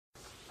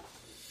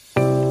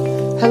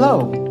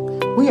Hello.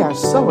 We are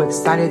so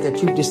excited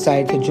that you've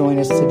decided to join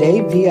us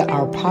today via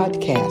our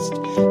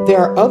podcast. There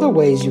are other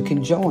ways you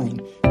can join.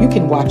 You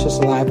can watch us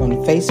live on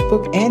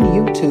Facebook and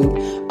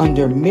YouTube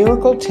under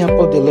Miracle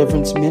Temple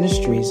Deliverance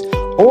Ministries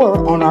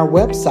or on our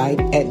website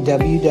at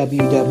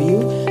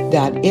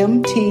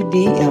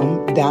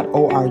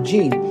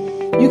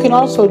www.mtdm.org. You can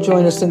also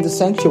join us in the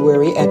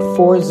sanctuary at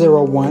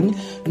 401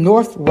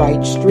 North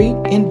Wright Street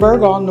in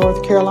Burgaw,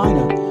 North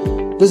Carolina.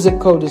 The zip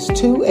code is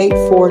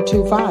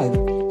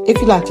 28425. If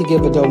you'd like to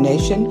give a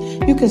donation,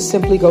 you can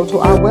simply go to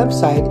our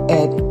website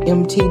at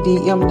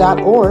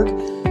mtdm.org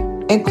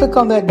and click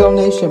on that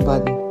donation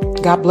button.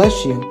 God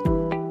bless you.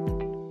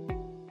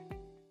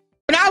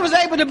 When I was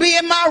able to be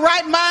in my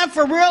right mind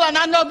for real, and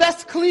I know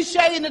that's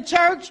cliche in the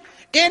church,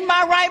 in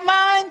my right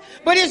mind,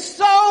 but it's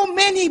so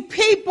many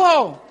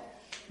people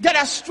that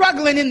are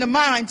struggling in the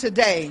mind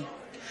today.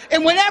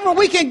 And whenever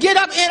we can get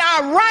up in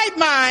our right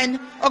mind,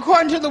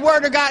 according to the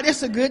word of God,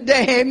 it's a good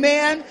day.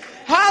 Amen.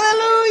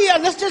 Hallelujah.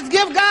 Let's just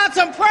give God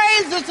some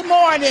praise this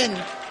morning.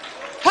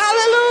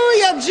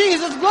 Hallelujah,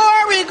 Jesus.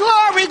 Glory,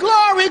 glory,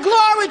 glory,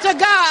 glory to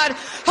God.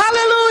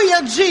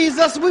 Hallelujah,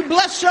 Jesus. We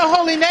bless your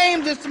holy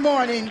name this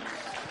morning.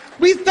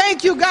 We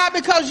thank you, God,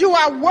 because you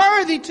are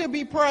worthy to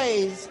be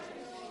praised.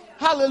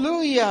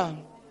 Hallelujah.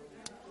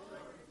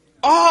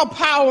 All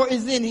power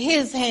is in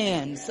his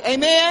hands.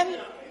 Amen.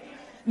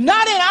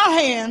 Not in our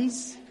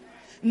hands,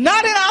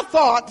 not in our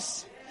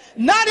thoughts,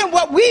 not in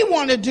what we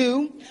want to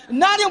do,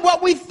 not in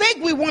what we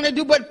think we want to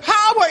do, but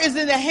power is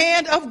in the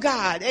hand of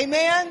God.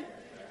 Amen.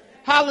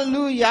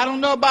 Hallelujah. I don't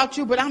know about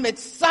you, but I'm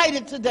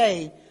excited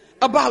today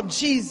about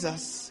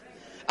Jesus.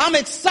 I'm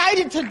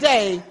excited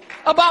today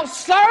about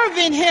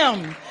serving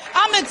him.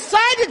 I'm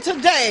excited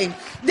today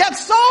that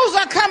souls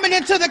are coming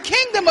into the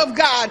kingdom of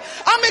God.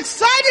 I'm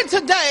excited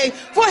today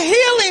for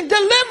healing,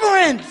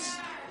 deliverance,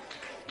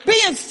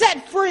 being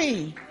set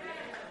free,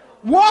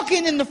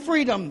 walking in the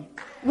freedom,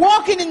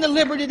 walking in the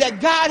liberty that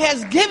God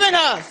has given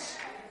us.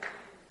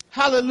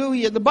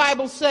 Hallelujah. The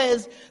Bible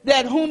says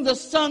that whom the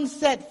Son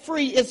set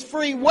free is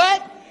free.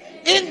 What?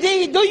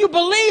 Indeed. Do you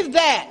believe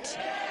that?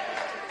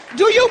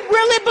 Do you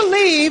really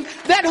believe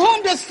that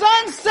whom the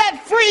Son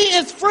set free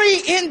is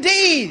free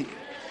indeed?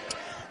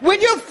 When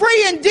you're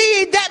free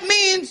indeed, that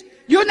means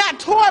you're not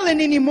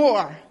toiling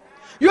anymore.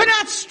 You're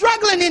not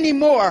struggling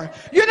anymore.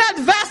 You're not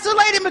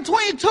vacillating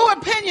between two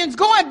opinions,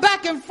 going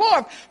back and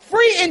forth.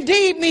 Free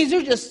indeed means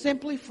you're just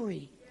simply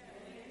free.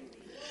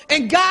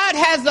 And God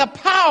has the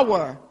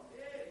power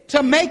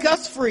to make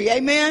us free.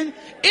 Amen.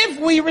 If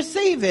we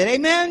receive it.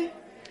 Amen.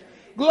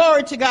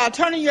 Glory to God.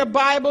 Turning your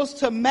Bibles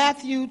to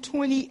Matthew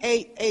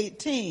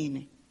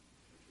 28:18.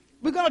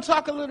 We're going to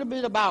talk a little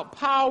bit about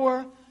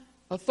power,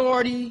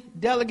 authority,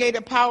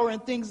 delegated power,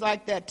 and things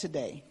like that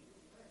today.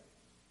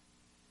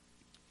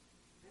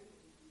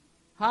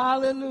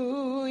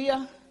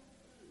 Hallelujah.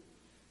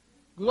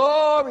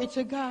 Glory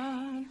to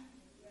God.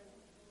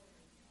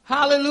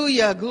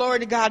 Hallelujah. Glory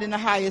to God in the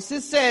highest.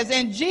 It says,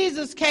 and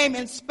Jesus came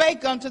and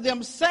spake unto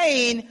them,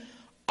 saying,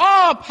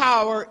 all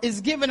power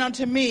is given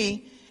unto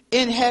me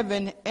in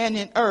heaven and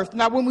in earth.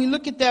 Now, when we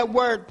look at that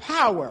word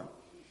power,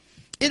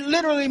 it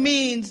literally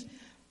means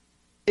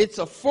it's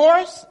a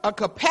force, a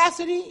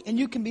capacity, and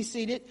you can be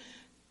seated,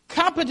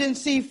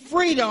 competency,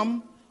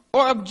 freedom,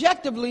 or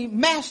objectively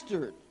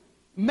mastery.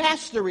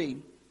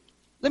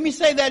 Let me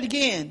say that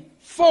again.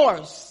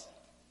 Force.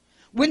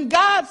 When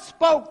God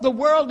spoke the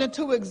world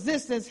into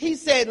existence, he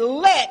said,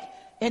 let,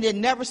 and it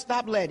never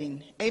stopped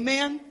letting.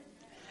 Amen.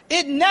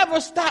 It never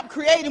stopped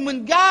creating.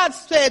 When God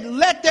said,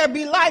 let there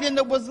be light, and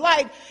there was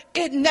light,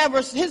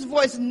 his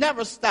voice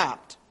never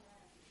stopped.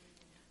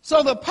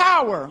 So the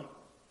power,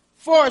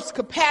 force,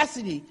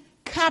 capacity,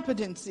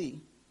 competency.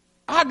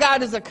 Our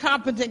God is a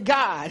competent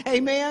God.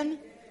 Amen.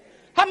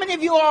 How many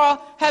of you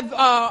all have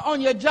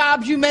on your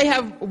jobs, you may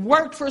have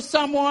worked for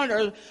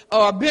someone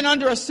or been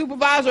under a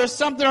supervisor or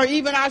something, or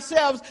even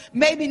ourselves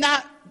maybe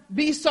not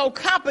be so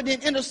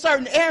competent in a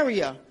certain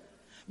area.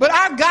 But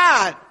our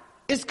God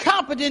is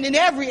competent in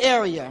every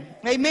area.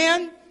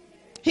 Amen.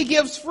 He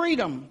gives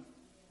freedom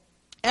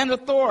and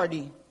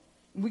authority.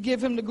 We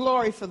give him the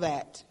glory for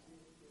that.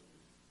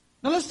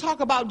 Now let's talk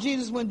about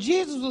Jesus. When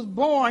Jesus was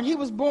born, he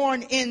was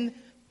born in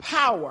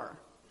power.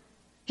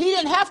 He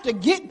didn't have to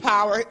get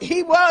power.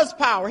 He was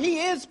power. He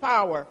is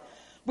power.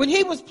 When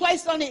he was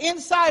placed on the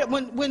inside,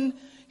 when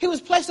he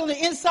was placed on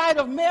the inside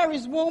of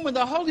Mary's womb and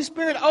the Holy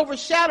Spirit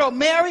overshadowed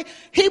Mary,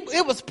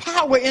 it was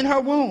power in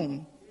her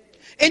womb.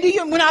 And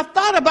when I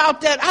thought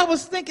about that, I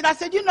was thinking, I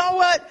said, you know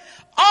what?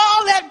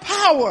 All that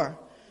power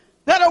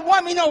that a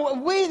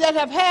woman, we that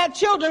have had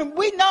children,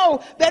 we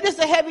know that it's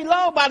a heavy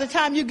load by the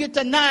time you get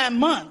to 9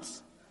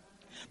 months.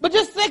 But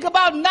just think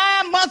about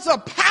 9 months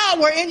of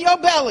power in your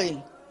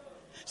belly.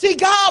 See,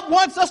 God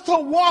wants us to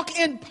walk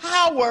in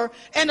power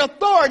and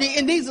authority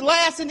in these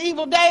last and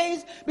evil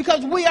days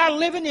because we are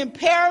living in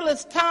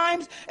perilous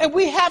times and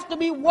we have to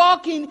be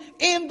walking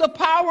in the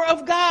power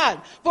of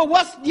God for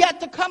what's yet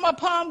to come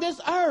upon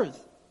this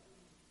earth.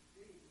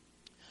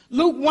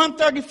 Luke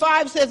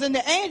 1:35 says, and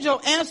the angel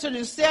answered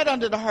and said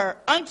unto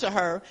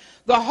her,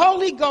 the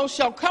Holy Ghost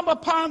shall come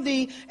upon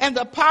thee, and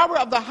the power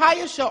of the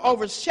highest shall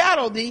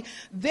overshadow thee.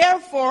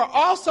 Therefore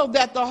also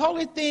that the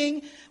holy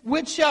thing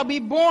which shall be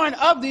born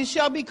of thee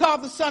shall be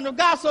called the Son of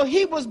God. So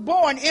he was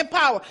born in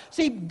power.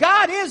 See,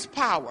 God is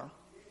power.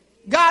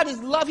 God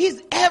is love.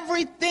 He's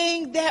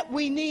everything that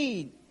we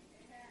need.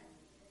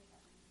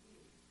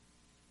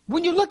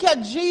 When you look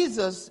at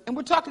Jesus, and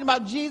we're talking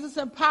about Jesus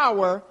and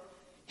power,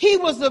 he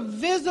was a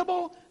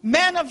visible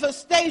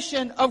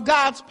manifestation of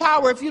God's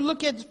power. If you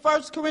look at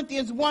 1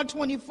 Corinthians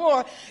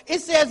 1:24,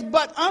 it says,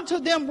 but unto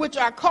them which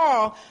are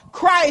called,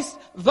 Christ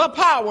the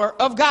power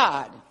of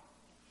God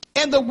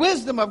and the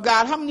wisdom of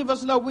God. How many of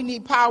us know we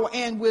need power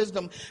and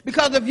wisdom?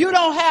 Because if you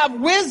don't have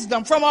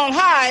wisdom from on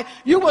high,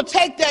 you will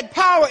take that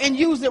power and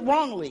use it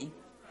wrongly.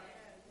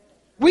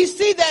 We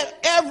see that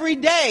every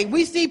day.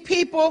 We see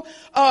people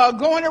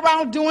going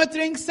around doing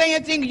things,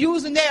 saying things,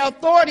 using their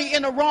authority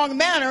in the wrong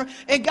manner.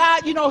 And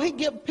God,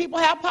 people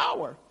have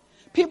power.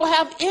 People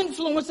have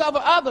influence over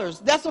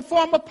others. That's a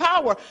form of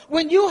power.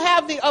 When you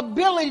have the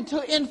ability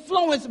to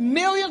influence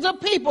millions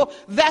of people,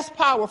 that's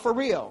power for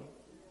real.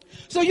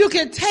 So you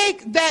can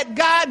take that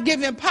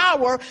God-given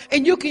power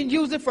and you can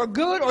use it for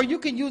good or you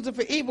can use it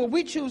for evil.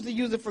 We choose to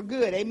use it for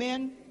good.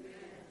 Amen?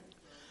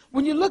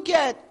 When you look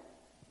at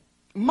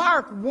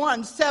Mark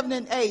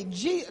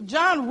 1:7-8,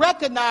 John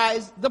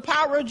recognized the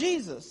power of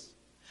Jesus.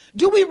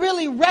 Do we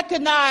really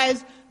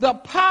recognize the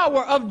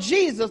power of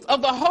Jesus,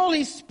 of the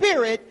Holy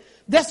Spirit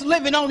that's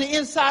living on the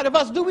inside of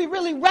us? Do we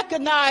really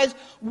recognize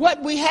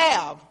what we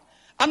have?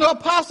 I know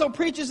Apostle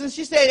preaches and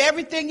she said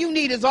everything you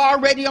need is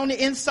already on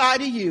the inside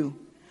of you.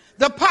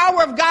 The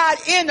power of God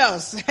in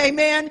us,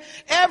 amen.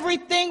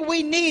 Everything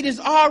we need is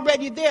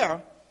already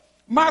there.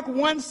 Mark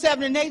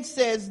 1:7-8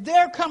 says,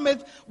 there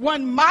cometh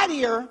one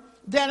mightier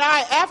than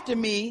I after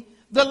me,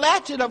 the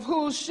latchet of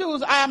whose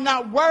shoes I am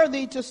not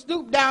worthy to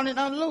stoop down and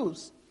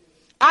unloose.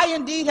 I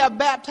indeed have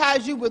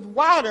baptized you with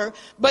water,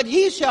 but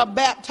he shall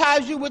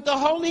baptize you with the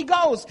Holy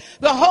Ghost.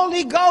 The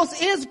Holy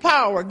Ghost is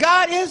power.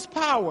 God is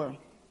power.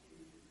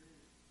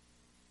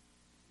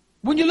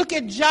 When you look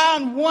at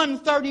John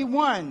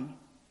 1:31,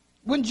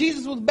 when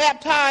Jesus was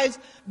baptized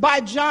by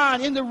John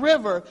in the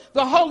river,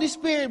 the Holy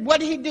Spirit, what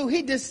did he do?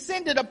 He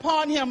descended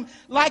upon him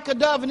like a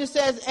dove. And it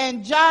says,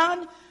 and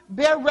John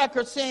bear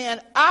record saying,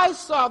 I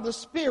saw the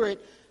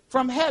Spirit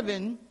from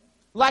heaven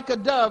like a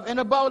dove and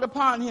abode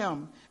upon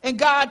him. And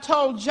God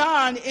told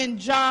John in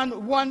John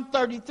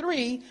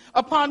 1:33,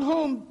 upon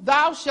whom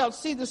thou shalt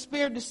see the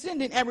Spirit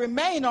descending and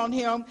remain on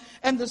him,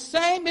 and the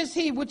same is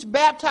he which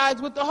baptized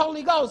with the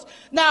Holy Ghost.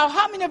 Now,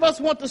 how many of us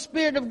want the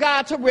Spirit of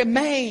God to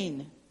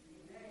remain?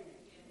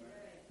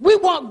 We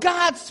want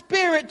God's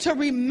Spirit to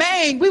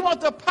remain. We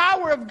want the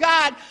power of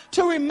God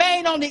to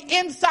remain on the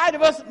inside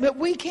of us, but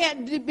we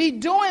can't be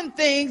doing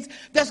things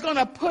that's going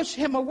to push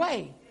him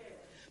away,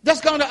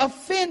 that's going to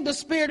offend the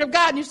Spirit of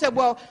God. And you said,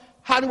 well,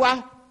 how do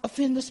I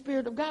offend the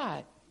Spirit of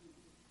God?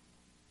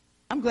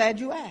 I'm glad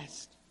you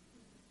asked.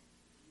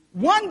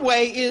 One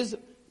way is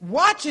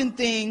watching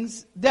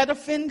things that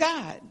offend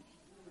God.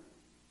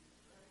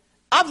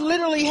 I've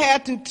literally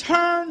had to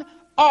turn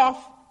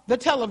off the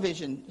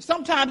television.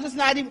 Sometimes it's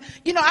not even,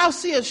 I'll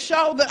see a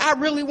show that I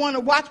really want to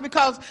watch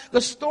because the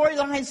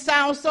storyline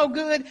sounds so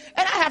good, and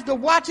I have to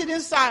watch it in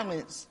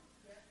silence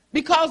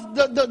because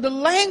the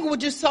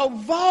language is so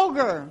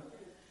vulgar.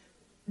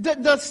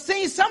 The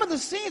scenes, some of the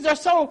scenes are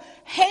so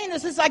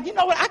heinous. It's like,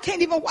 I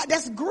can't even watch.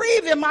 That's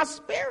grieving my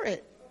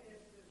spirit.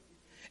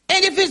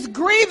 And if it's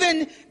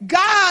grieving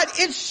God,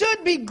 it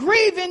should be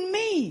grieving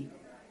me.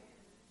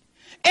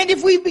 And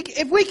if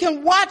we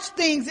can watch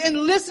things and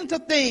listen to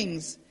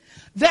things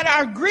that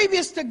are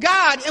grievous to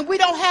God, and we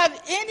don't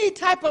have any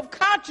type of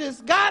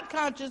God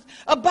conscious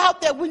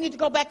about that, we need to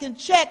go back and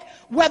check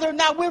whether or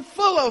not we're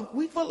full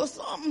of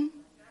something.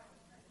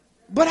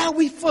 But are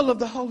we full of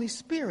the Holy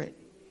Spirit?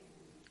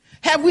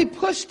 Have we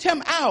pushed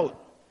him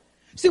out?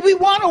 See, we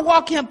want to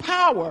walk in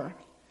power.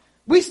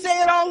 We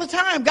say it all the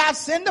time. God,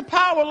 send the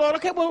power, Lord.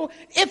 Okay, well,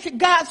 if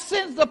God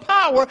sends the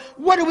power,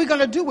 what are we going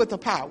to do with the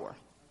power?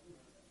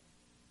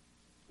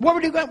 What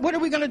are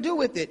we going to do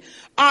with it?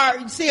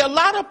 See, a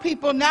lot of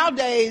people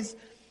nowadays,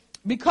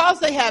 because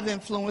they have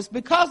influence,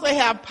 because they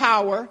have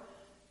power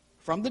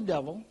from the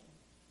devil,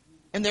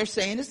 and they're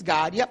saying it's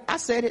God. Yep, I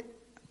said it.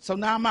 So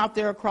now I'm out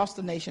there across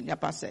the nation.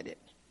 Yep, I said it.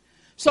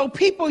 So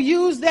people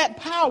use that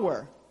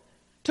power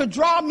to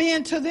draw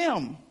men to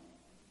them.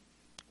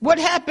 What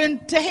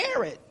happened to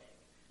Herod?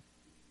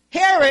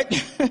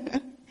 Herod,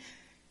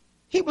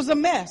 he was a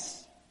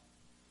mess.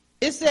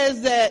 It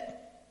says that,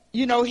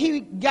 he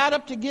got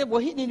up to give,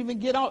 well, he didn't even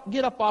get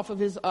up off of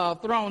his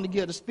throne to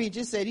give a speech.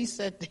 It said he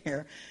sat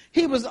there.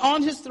 He was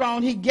on his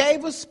throne. He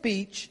gave a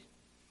speech.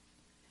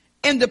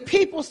 And the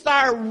people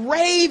started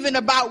raving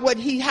about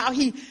how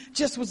he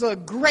just was a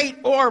great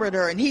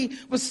orator, and he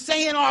was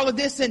saying all of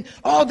this, and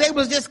they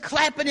was just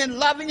clapping and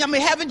loving. I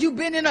mean, haven't you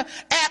been in an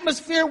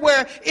atmosphere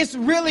where it's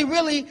really,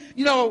 really,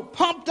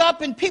 pumped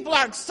up and people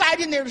are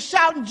excited and they're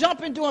shouting,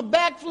 jumping, doing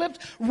backflips,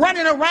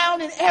 running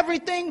around and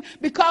everything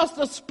because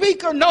the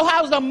speaker knows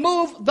how to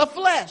move the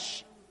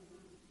flesh.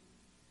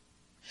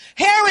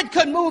 Herod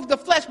could move the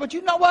flesh, but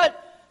you know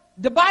what?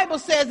 The Bible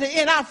says that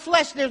in our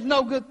flesh there's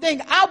no good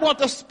thing. I want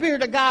the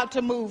Spirit of God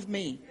to move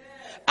me.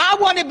 I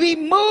want to be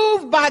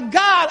moved by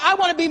God. I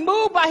want to be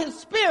moved by his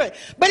Spirit.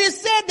 But it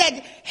said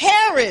that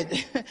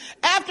Herod,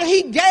 after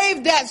he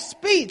gave that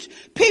speech,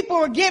 people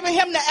were giving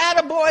him the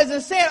attaboys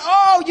and saying,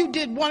 "Oh, you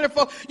did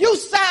wonderful. You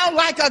sound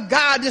like a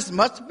God. This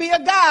must be a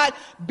God."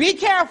 Be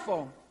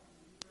careful.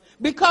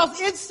 Because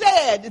it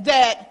said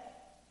that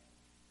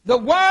the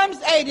worms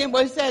ate him,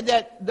 but it said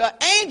that the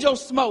angel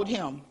smote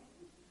him.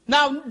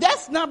 Now,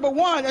 that's number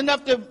one,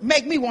 enough to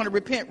make me want to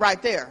repent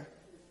right there.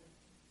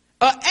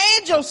 An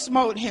angel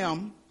smote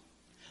him,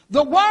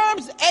 the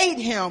worms ate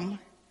him,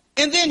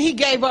 and then he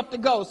gave up the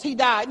ghost. He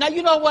died. Now,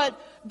 you know what?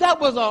 That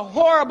was a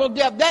horrible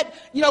death.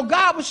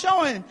 God was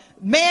showing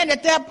man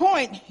at that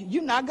point,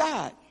 you're not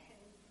God.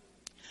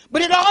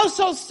 But it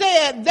also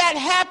said that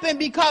happened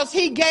because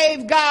he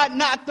gave God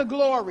not the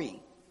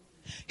glory.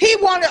 He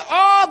wanted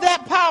all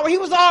that power. He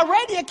was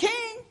already a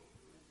king,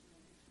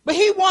 but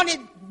he wanted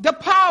the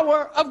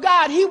power of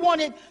God. He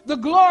wanted the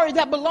glory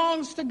that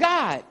belongs to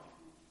God.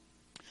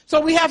 So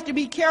we have to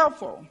be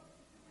careful.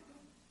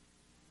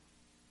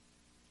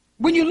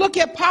 When you look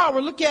at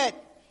power, look at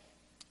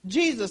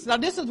Jesus. Now,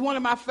 this is one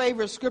of my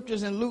favorite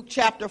scriptures in Luke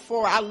chapter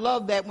 4. I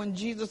love that when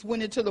Jesus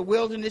went into the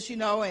wilderness,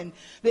 and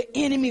the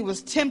enemy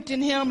was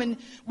tempting him. And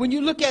when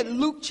you look at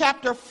Luke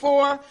chapter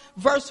 4,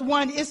 verse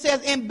 1, it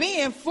says, "And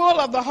being full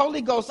of the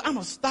Holy Ghost," I'm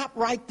going to stop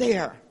right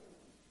there.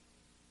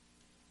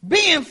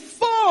 Being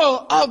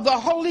full of the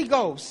Holy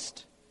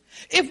Ghost.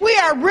 If we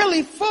are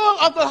really full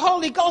of the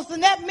Holy Ghost,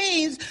 then that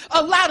means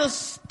a lot of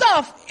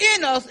stuff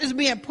in us is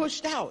being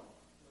pushed out.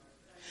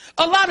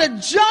 A lot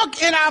of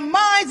junk in our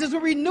minds as we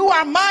renew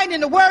our mind in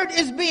the Word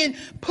is being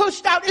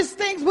pushed out. It's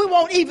things we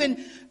won't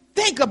even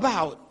think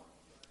about.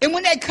 And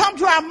when they come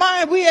to our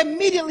mind, we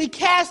immediately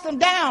cast them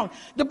down.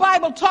 The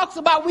Bible talks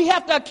about we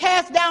have to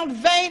cast down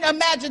vain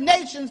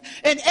imaginations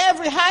and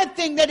every high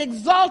thing that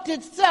exalts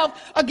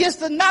itself against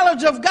the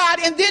knowledge of God.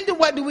 And then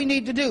what do we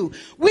need to do?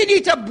 We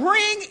need to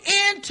bring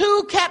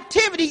into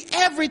captivity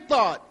every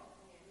thought.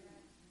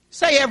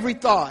 Say every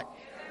thought.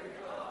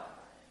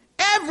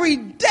 Every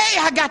day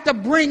I got to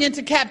bring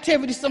into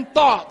captivity some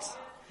thoughts.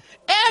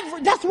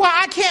 That's why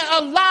I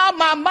can't allow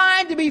my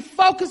mind to be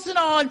focusing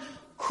on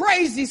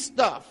crazy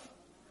stuff.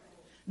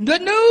 The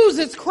news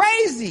is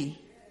crazy.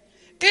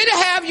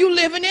 It'll have you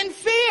living in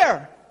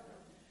fear.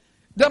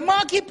 The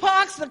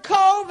monkeypox, the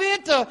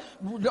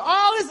COVID,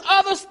 all this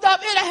other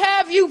stuff, it'll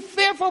have you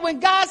fearful when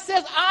God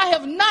says, "I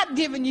have not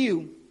given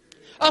you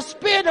a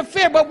spirit of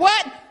fear, but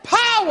what?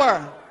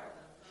 Power."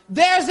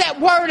 There's that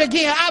word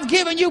again. I've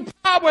given you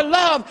power,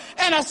 love,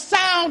 and a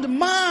sound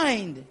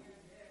mind.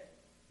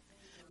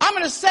 I'm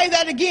going to say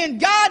that again.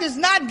 God is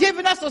not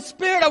giving us a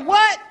spirit of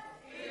what?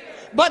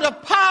 But a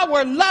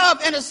power,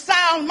 love, and a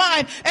sound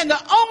mind. And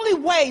the only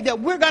way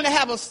that we're going to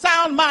have a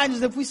sound mind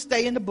is if we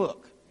stay in the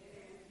book.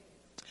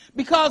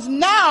 Because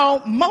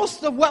now,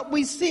 most of what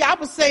we see, I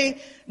would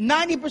say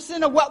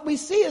 90% of what we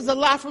see is a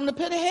lie from the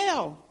pit of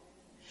hell.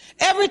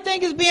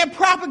 Everything is being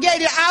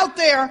propagated out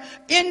there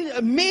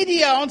in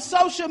media, on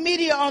social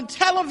media, on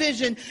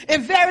television,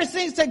 and various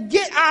things to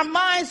get our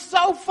minds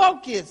so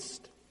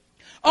focused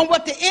on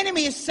what the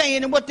enemy is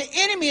saying and what the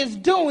enemy is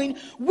doing,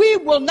 we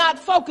will not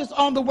focus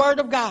on the Word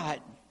of God.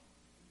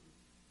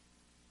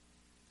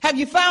 Have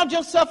you found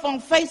yourself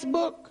on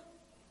Facebook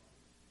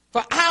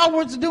for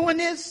hours doing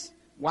this?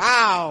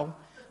 Wow.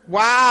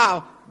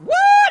 What?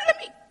 Let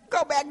me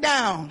go back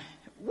down.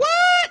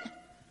 What?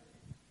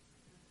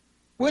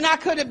 When I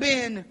could have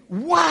been,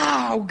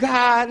 wow,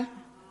 God.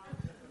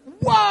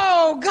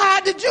 Whoa,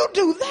 God, did you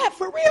do that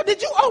for real?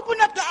 Did you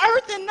open up the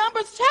earth in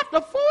Numbers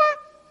chapter 4?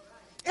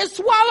 And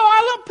swallow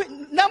all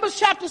of Numbers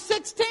chapter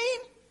 16?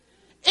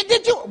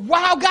 And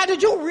wow, God,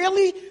 did you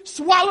really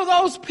swallow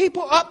those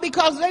people up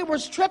because they were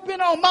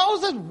tripping on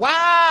Moses?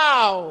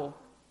 Wow.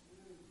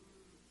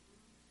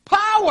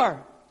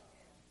 Power.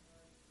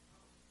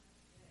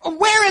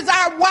 Where is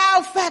our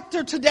wow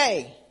factor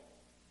today?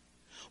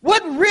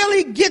 What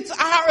really gets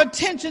our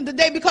attention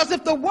today? Because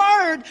if the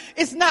Word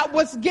is not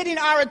what's getting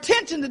our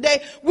attention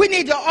today, we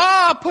need to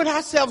all put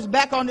ourselves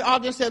back on the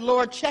altar and say,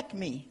 "Lord, check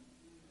me."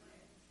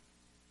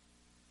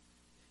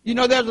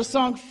 There's a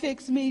song,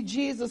 "Fix Me,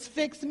 Jesus,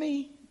 fix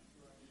me."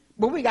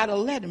 But we got to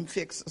let him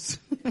fix us.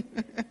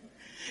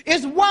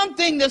 It's one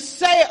thing to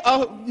say,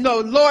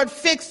 "Lord,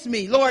 fix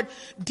me. Lord,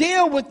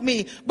 deal with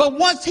me." But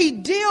once he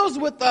deals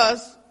with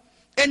us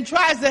and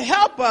tries to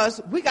help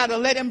us, we got to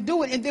let him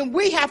do it. And then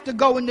we have to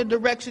go in the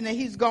direction that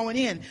he's going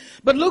in.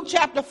 But Luke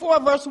chapter 4,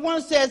 verse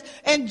 1 says,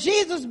 "And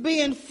Jesus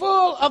being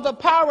full of the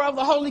power of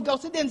the Holy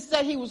Ghost," it didn't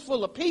say he was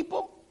full of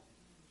people.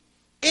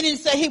 It didn't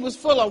say he was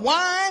full of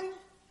wine.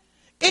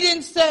 It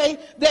didn't say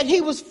that he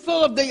was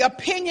full of the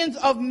opinions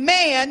of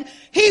man.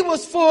 He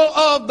was full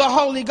of the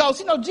Holy Ghost.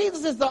 You know,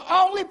 Jesus is the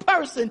only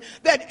person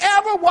that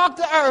ever walked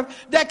the earth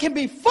that can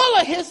be full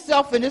of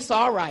himself, and it's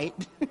all right.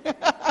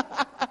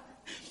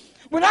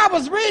 When I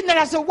was reading it,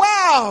 I said,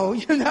 wow,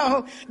 you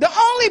know, the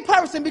only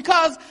person,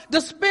 because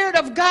the Spirit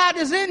of God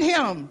is in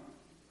him.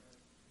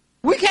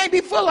 We can't be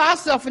full of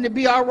ourselves and it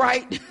be all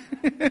right.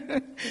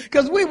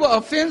 Because we will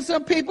offend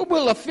some people.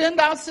 We'll offend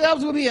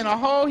ourselves. We'll be in a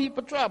whole heap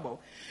of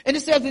trouble. And it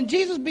says, and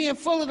Jesus, being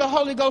full of the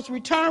Holy Ghost,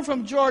 returned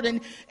from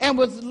Jordan and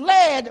was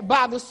led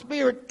by the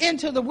Spirit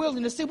into the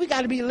wilderness. See, we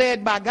got to be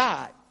led by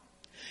God.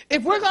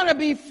 If we're going to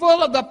be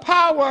full of the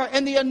power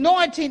and the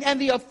anointing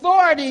and the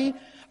authority,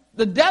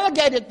 the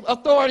delegated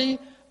authority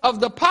of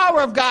the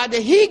power of God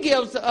that he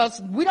gives to us,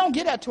 we don't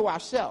get that to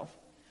ourselves.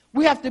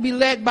 We have to be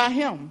led by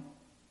him.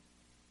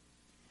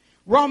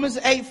 Romans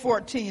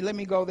 8:14. Let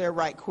me go there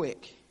right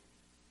quick.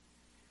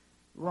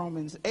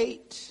 Romans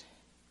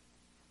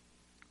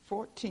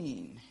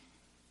 8:14.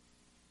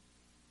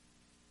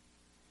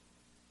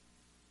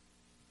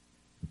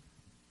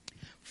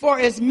 For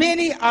as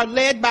many are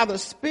led by the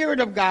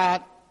Spirit of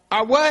God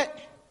are what?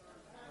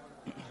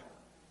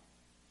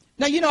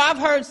 Now, you know, I've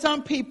heard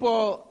some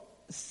people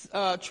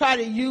try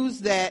to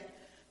use that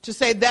to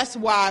say that's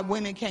why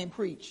women can't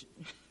preach.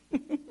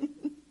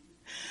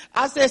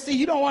 I said, see,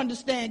 you don't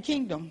understand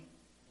kingdom.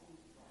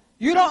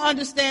 You don't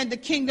understand the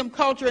kingdom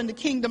culture and the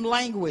kingdom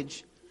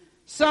language.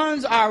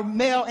 Sons are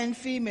male and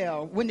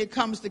female when it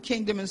comes to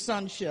kingdom and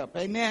sonship.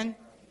 Amen?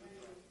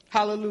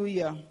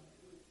 Hallelujah.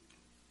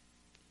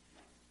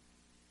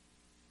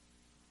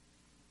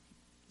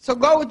 So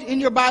go in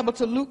your Bible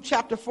to Luke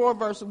chapter 4,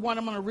 verse 1.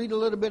 I'm going to read a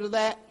little bit of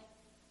that.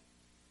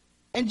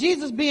 And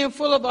Jesus, being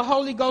full of the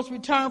Holy Ghost,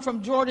 returned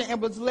from Jordan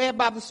and was led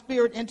by the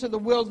Spirit into the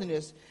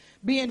wilderness,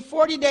 being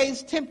 40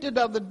 days tempted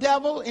of the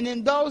devil, and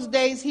in those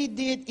days he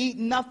did eat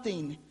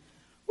nothing.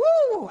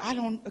 Woo!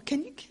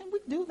 Can we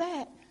do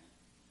that?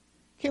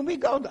 Can we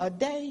go a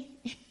day?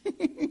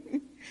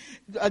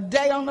 A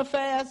day on the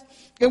fast?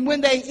 And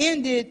when they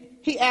ended,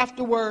 he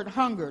afterward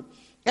hungered.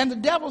 And the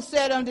devil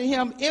said unto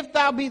him, if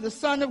thou be the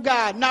Son of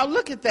God. Now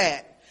look at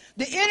that.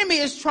 The enemy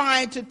is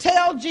trying to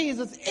tell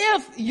Jesus,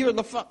 if you're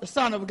the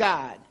Son of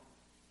God.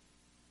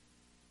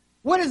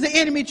 What does the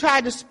enemy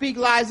try to speak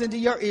lies into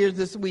your ears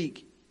this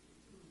week?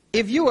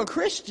 If you're a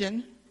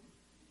Christian,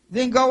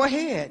 then go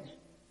ahead.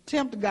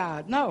 Tempt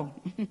God. No.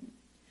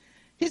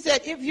 He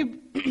said,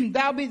 if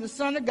thou be the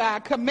Son of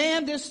God,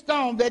 command this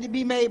stone that it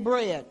be made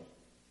bread.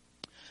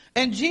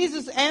 And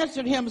Jesus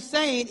answered him,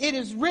 saying, it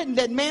is written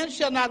that man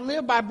shall not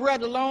live by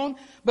bread alone,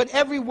 but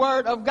every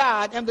word of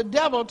God. And the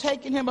devil,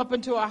 taking him up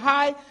into a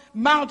high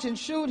mountain,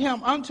 shewed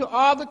him unto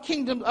all the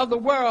kingdoms of the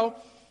world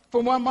for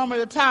one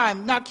moment at a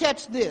time. Now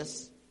catch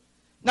this.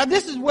 Now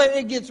this is where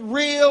it gets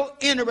real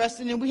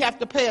interesting, and we have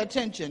to pay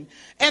attention.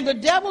 And the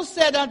devil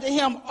said unto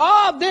him,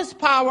 all this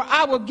power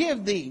I will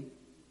give thee,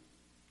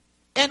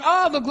 and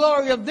all the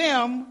glory of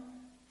them,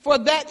 for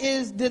that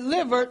is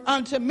delivered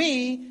unto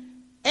me,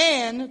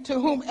 and to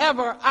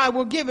whomever I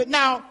will give it.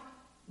 Now,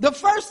 the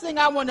first thing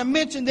I want to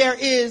mention there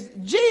is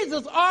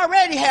Jesus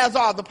already has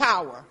all the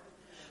power.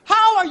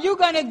 How are you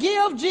going to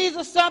give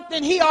Jesus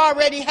something he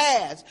already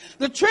has?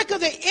 The trick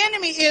of the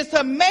enemy is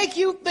to make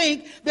you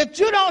think that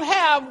you don't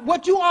have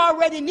what you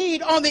already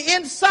need on the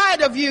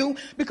inside of you,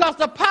 because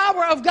the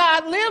power of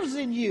God lives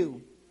in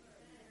you.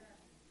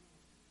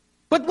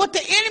 But what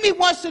the enemy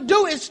wants to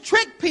do is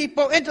trick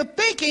people into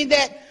thinking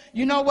that,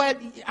 you know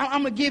what,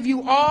 I'm going to give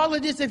you all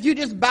of this if you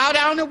just bow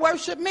down and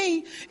worship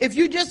me. If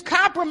you just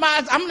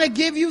compromise, I'm going to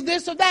give you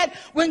this or that.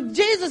 When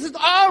Jesus has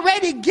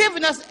already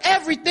given us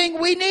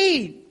everything we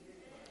need.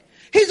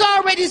 He's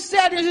already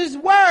said in his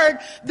word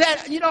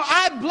that, you know,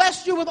 I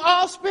blessed you with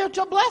all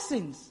spiritual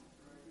blessings.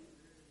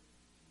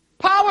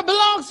 Power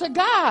belongs to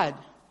God.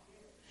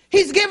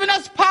 He's given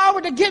us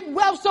power to get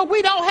wealth so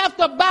we don't have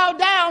to bow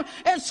down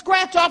and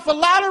scratch off a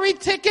lottery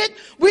ticket.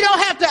 We don't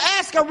have to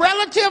ask a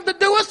relative to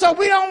do it, so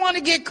we don't want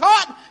to get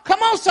caught.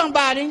 Come on,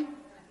 somebody.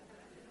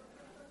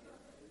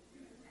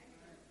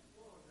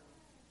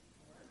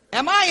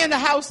 Am I in the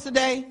house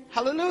today?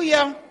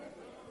 Hallelujah.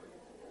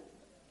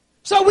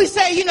 So we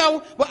say, you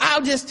know, well,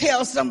 I'll just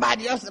tell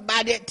somebody else to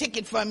buy that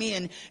ticket for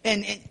me and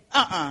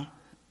I'm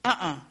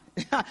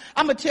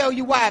going to tell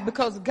you why.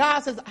 Because God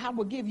says, I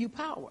will give you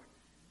power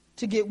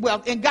to get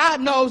wealth. And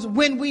God knows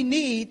when we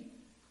need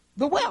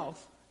the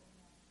wealth.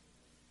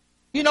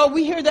 You know,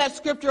 we hear that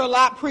scripture a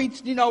lot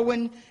preached, you know,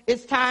 when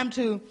it's time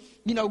to,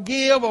 you know,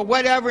 give or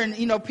whatever. And,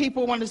 you know,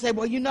 people want to say,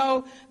 well, you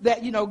know,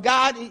 that, you know,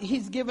 God,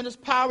 he's given us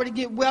power to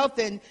get wealth,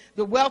 and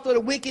the wealth of the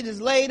wicked is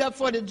laid up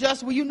for the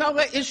just. Well, you know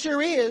what? It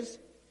sure is.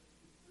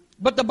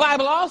 But the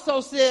Bible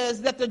also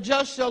says that the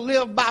just shall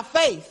live by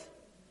faith.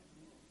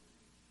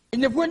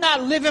 And if we're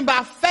not living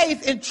by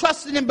faith and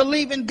trusting and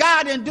believing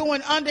God and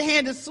doing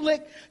underhanded,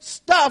 slick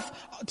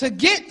stuff to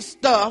get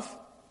stuff,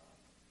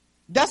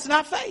 that's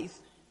not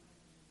faith.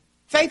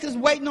 Faith is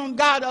waiting on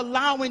God,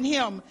 allowing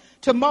him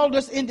to mold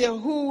us into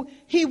who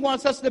he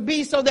wants us to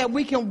be so that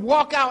we can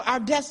walk out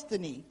our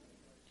destiny.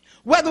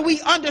 Whether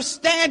we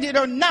understand it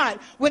or not,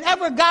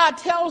 whenever God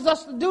tells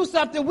us to do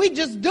something, we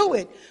just do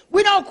it.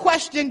 We don't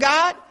question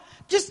God.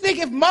 Just think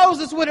if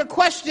Moses would have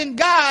questioned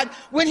God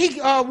when he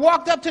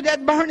walked up to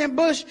that burning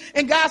bush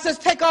and God says,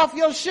 take off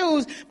your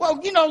shoes. Well,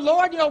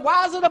 Lord,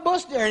 why is it a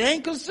bush there? It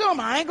ain't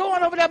consumed. I ain't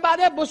going over there by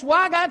that bush.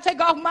 Why I got to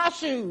take off my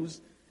shoes?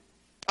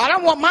 I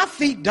don't want my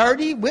feet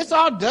dirty. It's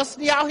all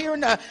dusty out here.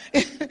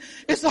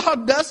 It's all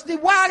dusty.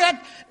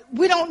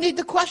 We don't need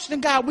to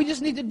question God. We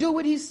just need to do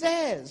what he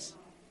says.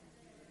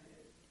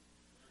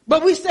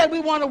 But we said we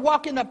want to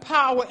walk in the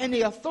power and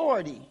the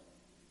authority.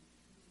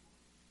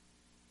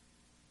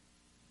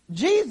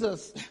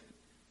 Jesus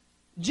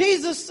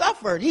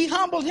suffered. He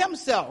humbled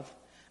himself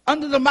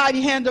under the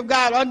mighty hand of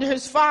God, under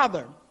his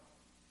Father.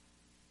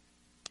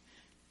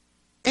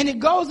 And it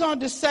goes on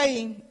to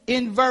say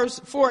in verse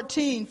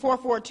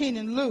 4:14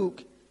 in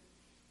Luke,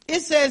 it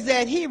says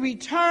that he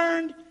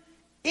returned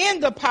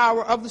in the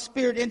power of the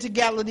Spirit into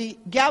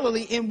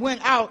Galilee and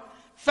went out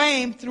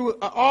famed through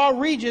all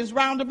regions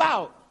round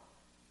about.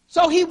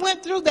 So he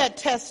went through that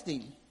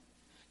testing.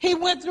 He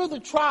went through the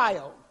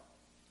trial.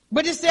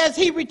 But it says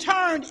he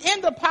returned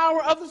in the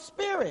power of the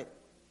Spirit.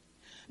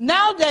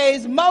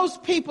 Nowadays,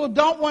 most people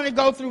don't want to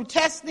go through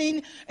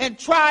testing and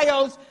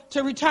trials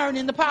to return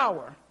in the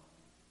power.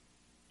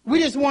 We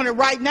just want it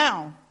right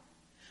now.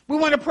 We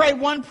want to pray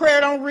one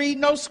prayer, don't read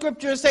no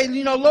scripture, and say,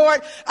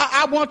 Lord,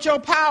 I want your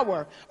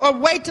power. Or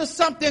wait till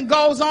something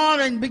goes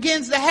on and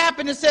begins to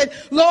happen and say,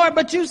 Lord,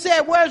 but you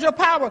said, where's your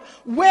power?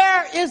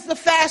 Where is the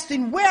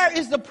fasting? Where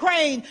is the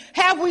praying?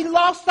 Have we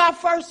lost our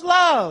first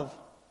love?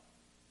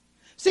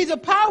 See, the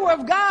power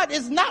of God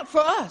is not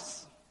for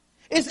us.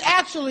 It's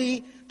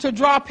actually to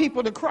draw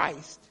people to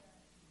Christ.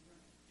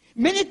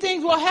 Many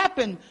things will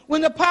happen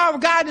when the power of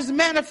God is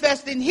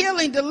manifesting,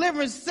 healing,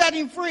 deliverance,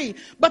 setting free.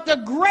 But the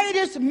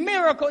greatest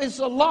miracle is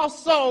a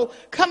lost soul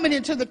coming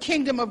into the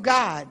kingdom of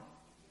God.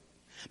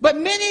 But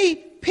many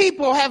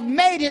people have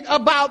made it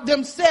about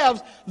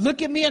themselves.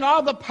 Look at me and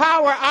all the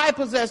power I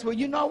possess. Well,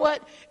 you know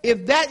what?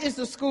 If that is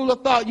the school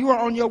of thought, you are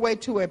on your way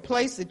to a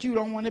place that you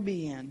don't want to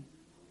be in.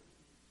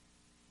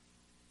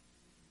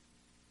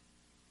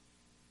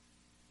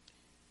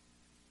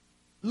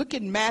 Look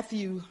at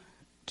Matthew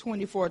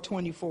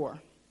 24:24.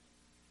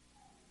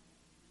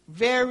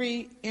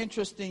 Very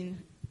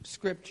interesting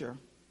scripture.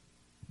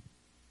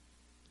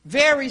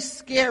 Very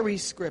scary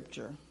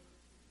scripture.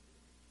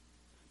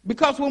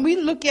 Because when we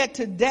look at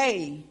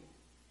today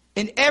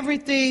and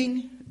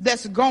everything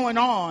that's going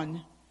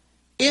on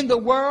in the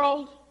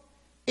world,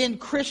 in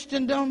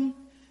Christendom,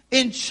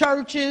 in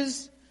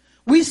churches,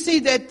 we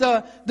see that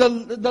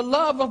the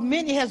love of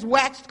many has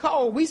waxed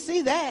cold. We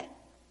see that.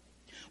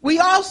 We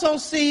also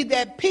see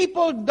that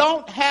people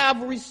don't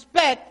have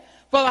respect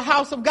for the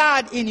house of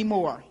God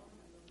anymore.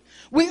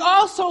 We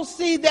also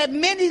see that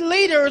many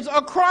leaders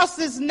across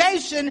this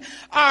nation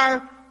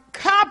are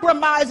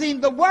compromising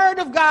the word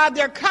of God.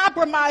 They're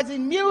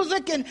compromising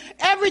music and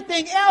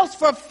everything else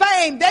for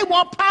fame. They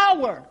want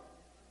power.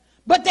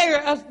 But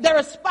they're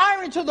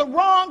aspiring to the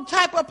wrong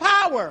type of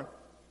power.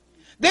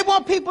 They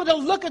want people to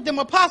look at them.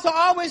 Apostle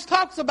always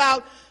talks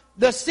about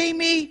the see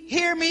me,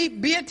 hear me,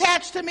 be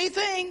attached to me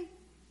thing.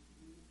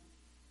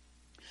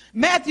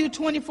 Matthew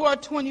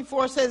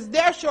 24:24 says,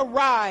 there shall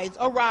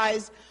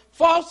arise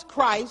false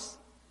Christs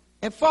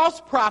and false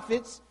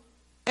prophets,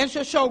 and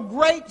shall show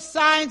great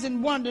signs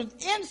and wonders,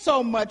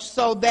 insomuch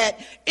so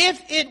that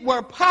if it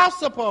were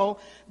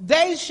possible,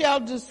 they shall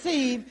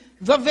deceive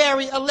the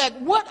very elect.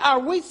 What are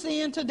we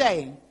seeing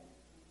today?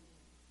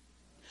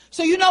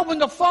 So when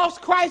the false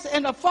Christ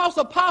and the false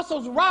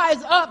apostles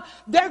rise up,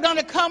 they're going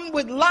to come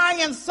with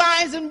lying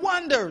signs and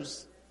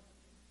wonders.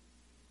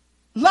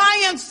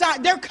 Lying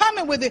signs, they're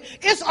coming with it.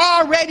 It's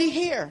already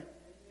here.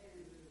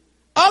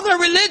 Other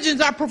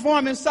religions are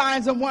performing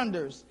signs and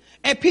wonders,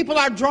 and people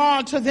are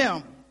drawn to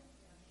them.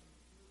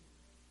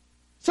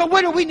 So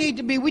what do we need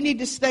to be? We need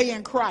to stay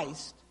in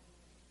Christ.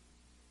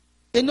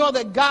 And know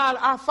that God,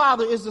 our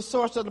Father, is the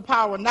source of the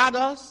power, not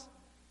us,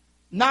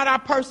 not our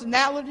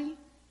personality,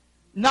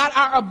 not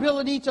our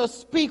ability to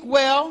speak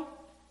well,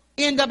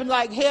 end up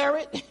like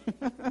Herod.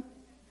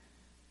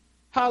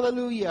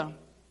 Hallelujah.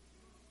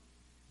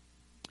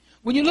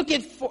 When you look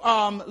at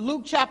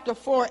Luke chapter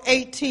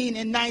 4:18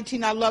 and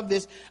 19, I love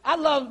this. I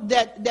love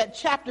that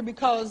chapter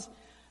because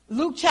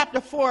Luke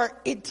chapter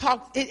 4,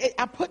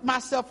 I put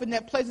myself in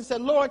that place and said,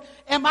 Lord,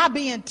 am I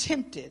being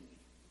tempted?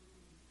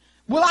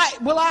 Will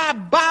I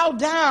bow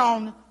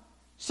down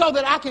so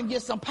that I can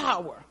get some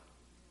power?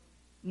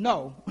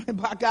 No,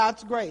 by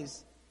God's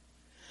grace.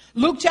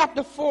 Luke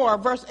chapter 4,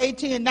 verse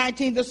 18 and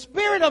 19, the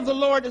Spirit of the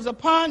Lord is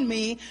upon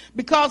me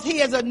because he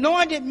has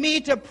anointed me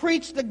to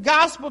preach the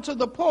gospel to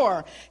the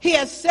poor. He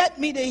has set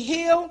me to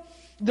heal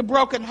the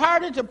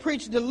brokenhearted, to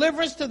preach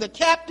deliverance to the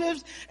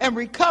captives and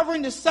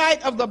recovering the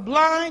sight of the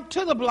blind,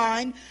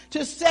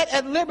 to set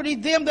at liberty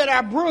them that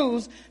are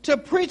bruised, to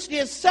preach the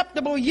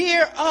acceptable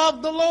year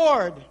of the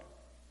Lord.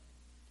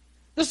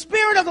 The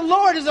Spirit of the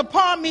Lord is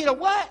upon me to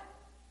what?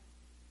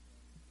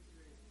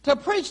 To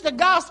preach the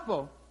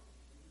gospel.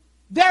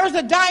 There is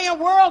a dying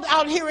world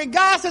out here, and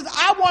God says,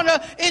 I want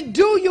to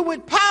endue you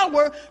with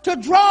power to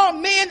draw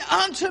men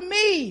unto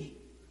me,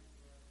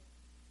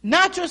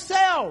 not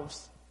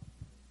yourselves.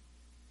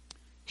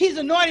 He's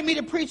anointed me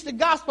to preach the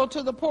gospel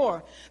to the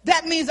poor.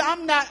 That means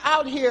I'm not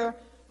out here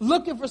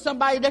looking for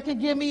somebody that can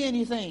give me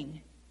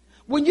anything.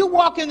 When you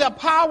walk in the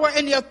power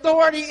and the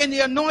authority and the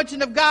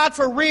anointing of God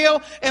for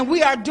real, and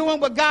we are doing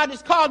what God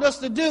has called us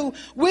to do,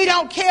 we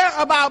don't care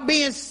about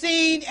being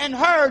seen and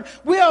heard.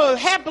 We'll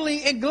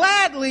happily and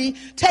gladly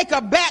take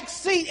a back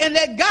seat and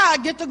let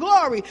God get the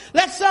glory.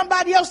 Let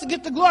somebody else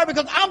get the glory,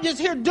 because I'm just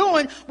here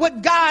doing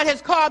what God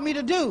has called me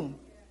to do.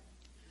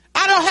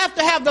 I don't have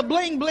to have the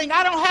bling bling.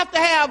 I don't have to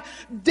have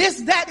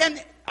this, that,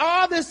 and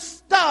all this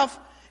stuff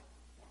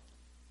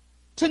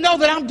to know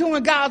that I'm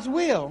doing God's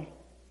will.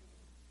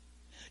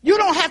 You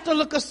don't have to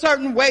look a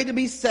certain way to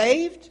be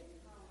saved.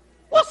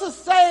 What's a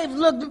saved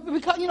look?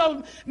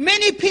 Because,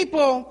 many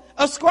people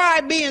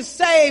ascribe being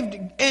saved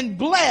and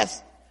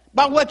blessed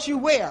by what you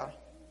wear,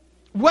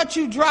 what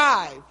you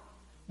drive,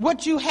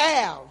 what you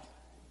have.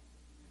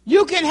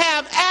 You can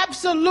have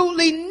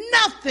absolutely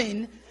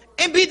nothing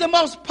and be the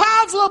most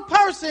powerful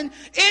person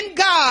in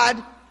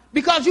God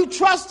because you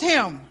trust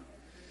him.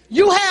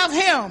 You have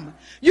him.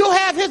 You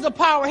have his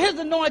power, his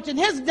anointing,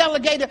 his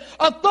delegated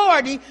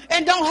authority,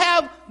 and don't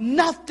have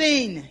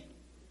nothing.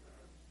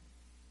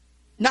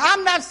 Now,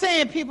 I'm not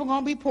saying people are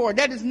going to be poor.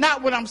 That is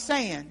not what I'm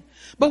saying.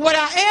 But what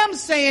I am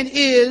saying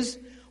is,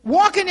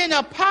 walking in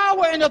the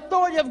power and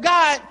authority of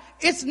God,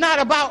 it's not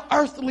about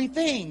earthly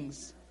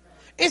things.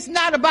 It's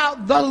not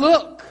about the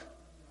look.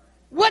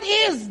 What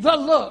is the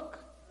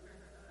look?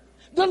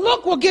 The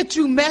look will get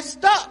you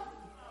messed up.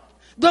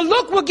 The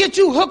look will get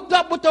you hooked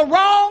up with the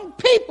wrong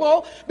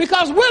people,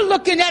 because we're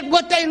looking at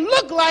what they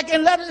look like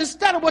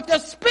instead of what their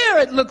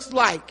spirit looks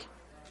like.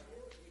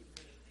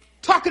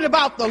 Talking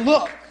about the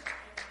look.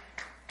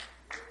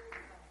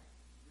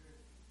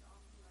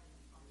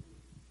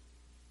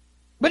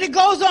 But it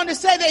goes on to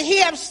say that he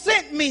has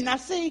sent me. Now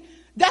see,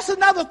 that's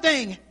another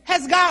thing.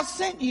 Has God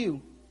sent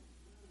you?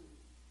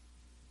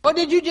 Or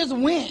did you just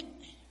went?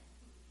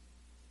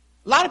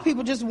 A lot of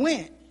people just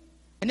went.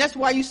 And that's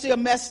why you see a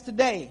mess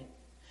today.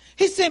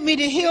 He sent me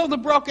to heal the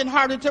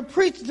brokenhearted, to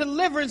preach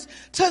deliverance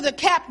to the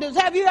captives.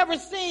 Have you ever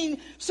seen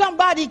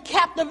somebody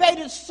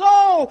captivated,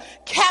 so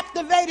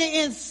captivated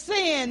in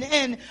sin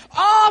and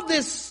all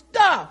this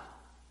stuff?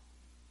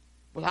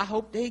 Well, I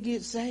hope they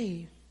get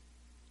saved.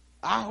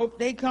 I hope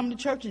they come to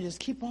church and just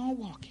keep on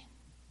walking.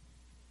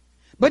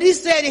 But he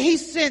said he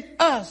sent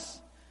us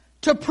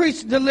to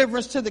preach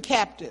deliverance to the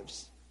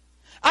captives.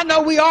 I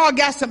know we all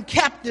got some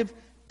captive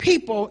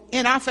people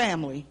in our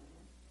family.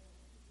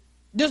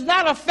 There's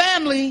not a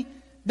family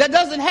that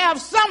doesn't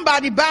have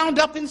somebody bound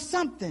up in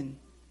something.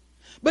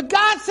 But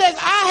God says,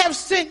 I have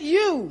sent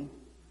you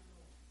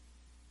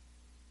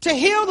to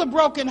heal the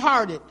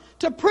brokenhearted,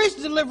 to preach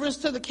deliverance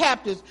to the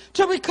captives,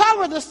 to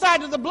recover the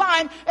sight of the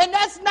blind. And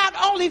that's not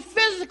only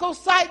physical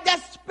sight,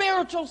 that's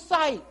spiritual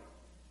sight.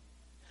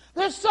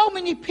 There's so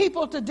many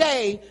people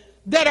today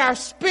that are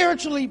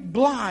spiritually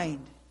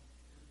blind.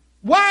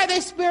 Why are they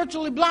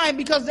spiritually blind?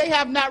 Because they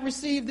have not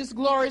received this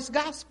glorious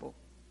gospel.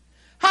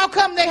 How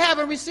come they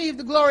haven't received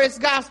the glorious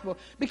gospel?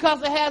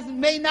 Because it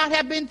may not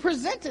have been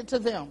presented to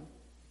them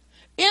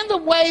in the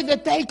way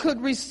that they could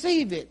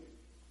receive it.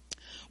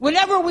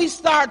 Whenever we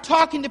start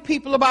talking to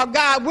people about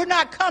God, we're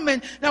not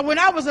coming. Now, when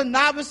I was a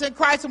novice in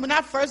Christ and when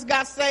I first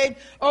got saved,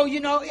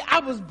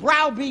 I was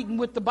browbeaten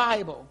with the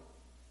Bible.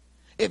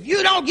 If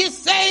you don't get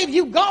saved,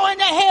 you go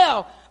into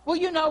hell. Well,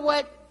 you know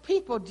what?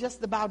 People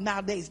just about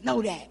nowadays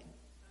know that.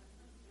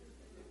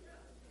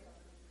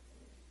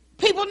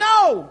 People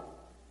know.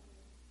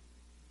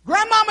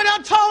 Grandmama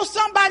done told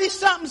somebody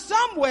something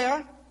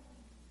somewhere.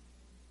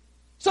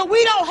 So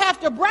we don't have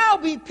to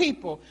browbeat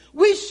people.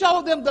 We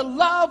show them the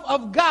love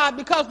of God,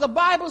 because the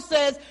Bible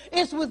says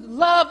it's with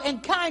love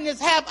and kindness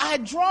have I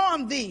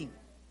drawn thee.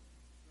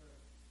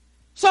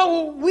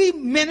 So we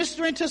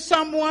ministering to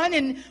someone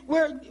and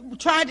we're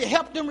trying to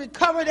help them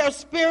recover their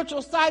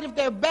spiritual sight if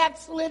they're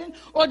backslidden,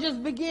 or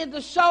just begin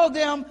to show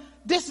them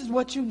this is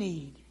what you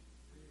need.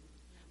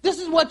 This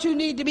is what you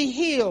need to be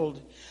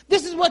healed.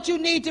 This is what you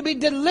need to be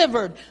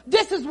delivered.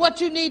 This is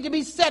what you need to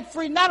be set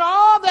free. Not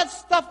all that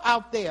stuff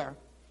out there.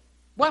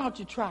 Why don't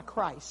you try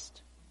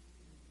Christ?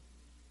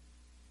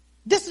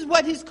 This is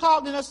what he's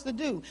calling us to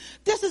do.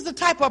 This is the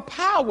type of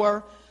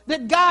power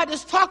that God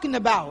is talking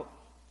about.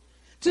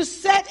 To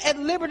set at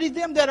liberty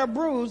them that are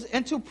bruised,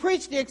 and to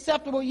preach the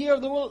acceptable year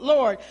of the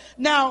Lord.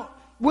 Now,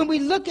 when we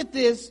look at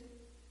this,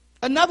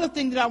 another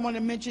thing that I want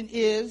to mention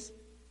is,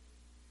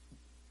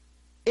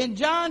 in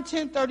John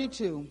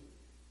 10:32,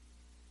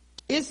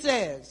 it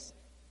says,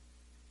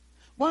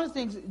 one of the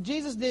things,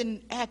 Jesus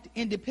didn't act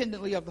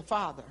independently of the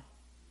Father.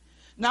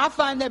 Now, I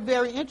find that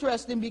very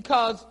interesting,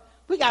 because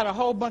we got a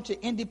whole bunch of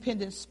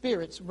independent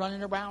spirits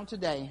running around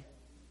today.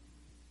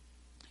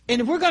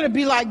 And if we're going to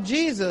be like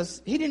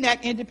Jesus, he didn't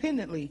act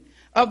independently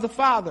of the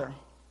Father.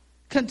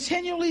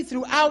 continually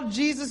throughout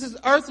Jesus'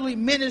 earthly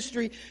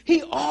ministry,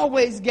 he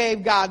always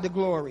gave God the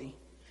glory.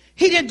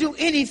 He didn't do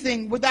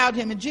anything without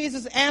him. And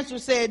Jesus' answer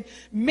said,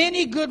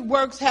 many good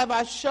works have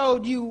I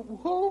showed you.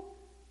 Who?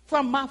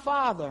 From my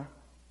Father.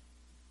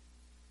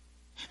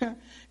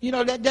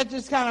 That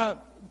just kind of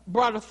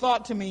brought a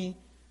thought to me.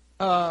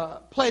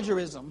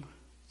 Plagiarism.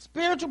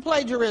 Spiritual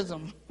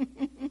plagiarism.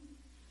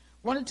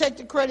 Want to take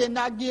the credit and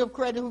not give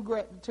credit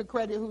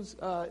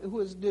who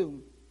is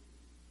due.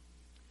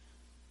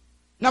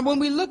 Now, when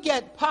we look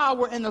at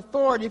power and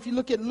authority, if you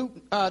look at Luke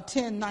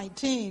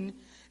 10:19,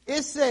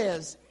 it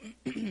says,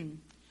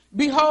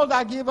 behold,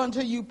 I give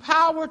unto you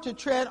power to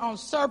tread on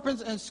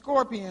serpents and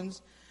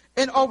scorpions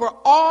and over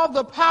all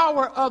the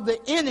power of the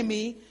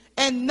enemy,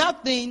 and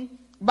nothing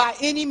by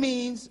any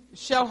means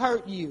shall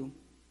hurt you.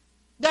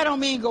 That don't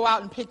mean go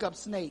out and pick up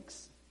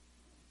snakes.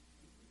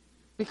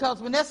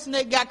 Because when that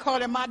snake got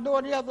caught in my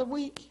door the other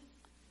week,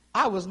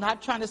 I was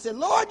not trying to say,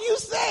 Lord, you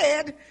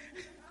said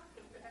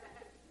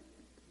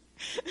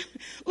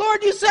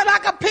I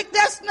could pick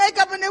that snake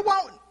up and it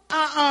won't.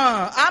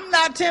 I'm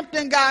not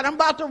tempting God. I'm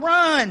about to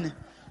run.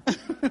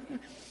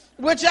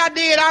 Which I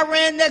did. I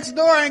ran next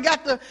door and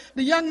got the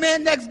young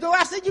man next door.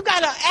 I said, you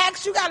got an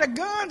axe, you got a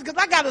gun, because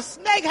I got a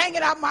snake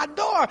hanging out my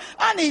door.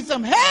 I need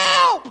some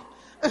help.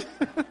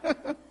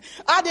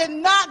 I did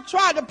not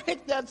try to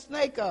pick that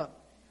snake up.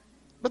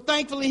 But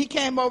thankfully, he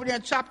came over there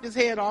and chopped his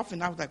head off,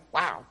 and I was like,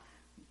 wow.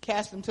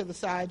 Cast him to the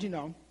side,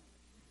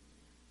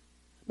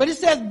 But it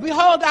says,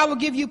 behold, I will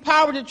give you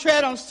power to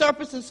tread on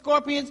serpents and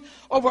scorpions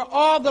over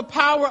all the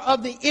power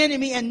of the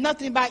enemy, and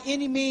nothing by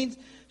any means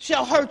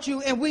shall hurt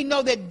you. And we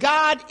know that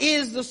God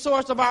is the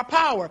source of our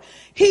power.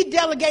 He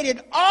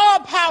delegated all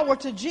power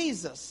to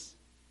Jesus.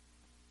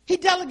 He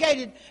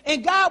delegated,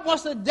 and God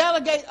wants to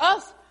delegate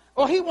us,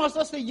 or he wants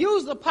us to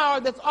use the power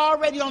that's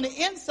already on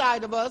the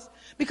inside of us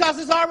because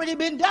it's already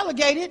been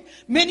delegated.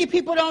 Many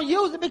people don't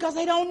use it because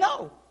they don't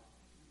know.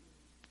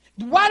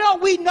 Why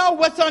don't we know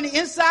what's on the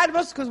inside of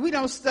us? Because we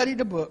don't study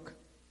the book.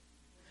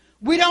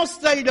 We don't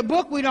study the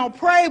book. We don't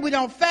pray. We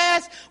don't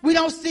fast. We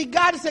don't seek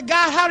God and say,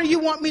 God, how do you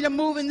want me to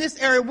move in this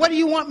area? What do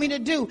you want me to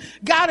do?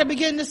 God will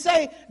begin to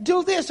say,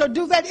 do this or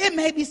do that. It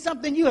may be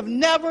something you have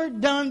never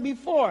done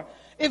before.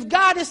 If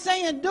God is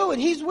saying do it,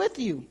 he's with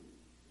you.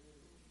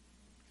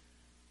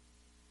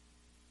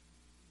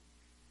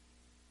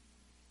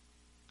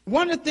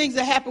 One of the things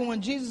that happened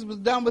when Jesus was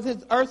done with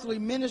his earthly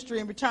ministry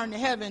and returned to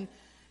heaven,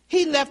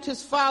 he left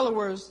his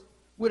followers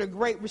with a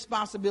great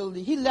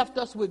responsibility. He left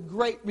us with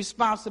great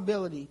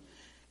responsibility.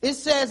 It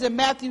says in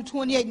Matthew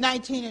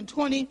 28:19 and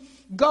 20,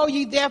 go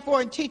ye therefore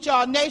and teach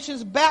all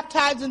nations,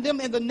 baptizing them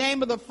in the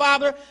name of the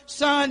Father,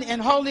 Son,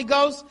 and Holy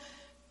Ghost,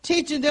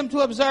 teaching them to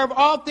observe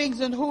all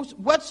things and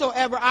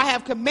whatsoever I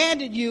have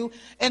commanded you.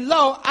 And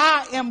lo,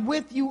 I am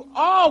with you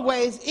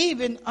always,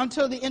 even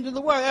until the end of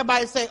the world.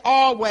 Everybody say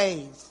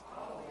always.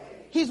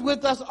 He's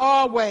with us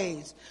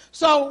always.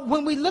 So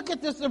when we look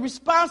at this, the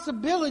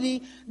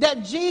responsibility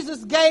that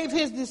Jesus gave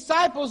his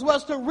disciples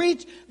was to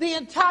reach the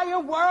entire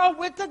world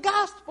with the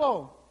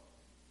gospel.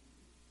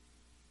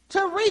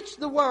 To reach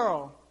the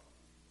world.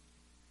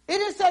 It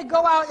didn't say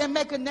go out and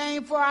make a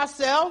name for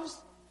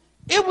ourselves.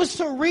 It was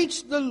to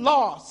reach the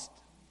lost.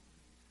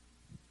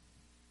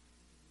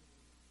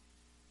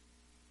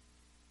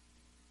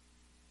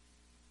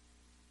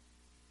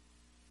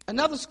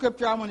 Another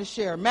scripture I want to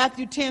share,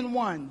 Matthew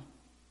 10:1.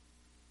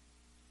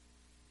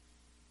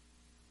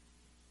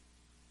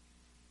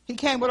 He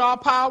came with all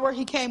power.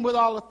 He came with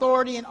all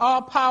authority, and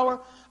all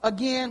power,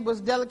 again, was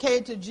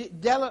delegated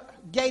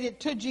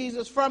to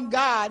Jesus from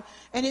God.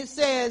 And it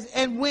says,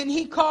 and when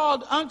he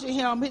called unto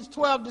him his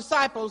 12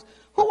 disciples,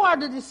 who are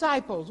the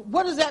disciples?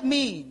 What does that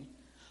mean?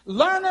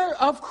 Learner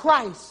of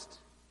Christ.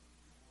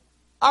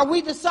 Are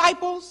we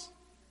disciples?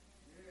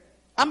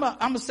 I'm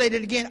going to say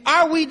that again.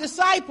 Are we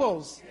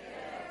disciples?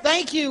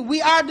 Thank you.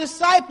 We are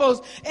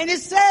disciples. And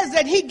it says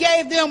that he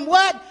gave them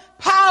what?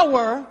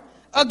 Power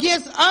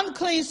against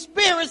unclean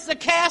spirits to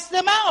cast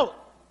them out.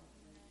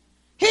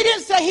 He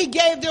didn't say he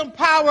gave them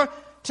power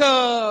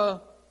to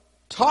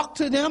talk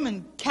to them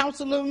and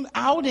counsel them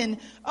out and,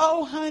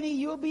 oh, honey,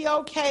 you'll be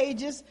okay.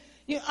 Just,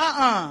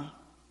 Because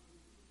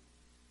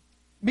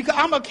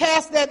I'm going to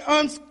cast that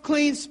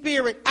unclean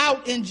spirit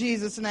out in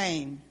Jesus'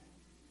 name.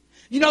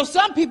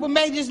 Some people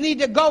may just need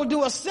to go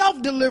do a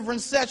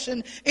self-deliverance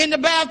session in the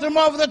bathroom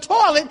over the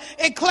toilet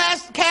and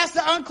cast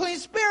the unclean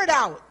spirit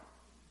out.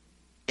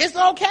 It's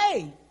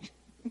okay.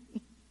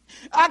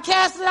 I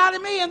cast it out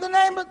of me in the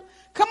name of...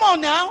 Come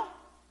on now.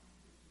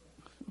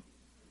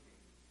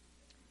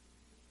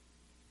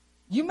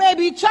 You may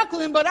be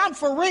chuckling, but I'm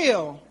for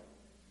real.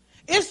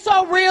 It's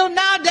so real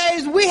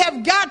nowadays. We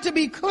have got to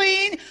be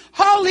clean,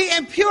 holy,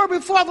 and pure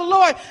before the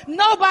Lord.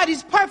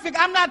 Nobody's perfect.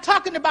 I'm not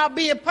talking about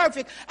being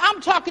perfect.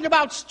 I'm talking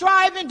about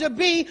striving to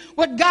be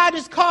what God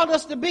has called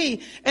us to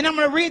be. And I'm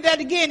going to read that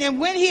again. And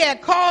when he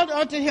had called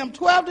unto him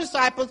 12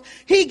 disciples,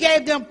 he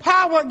gave them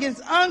power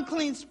against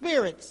unclean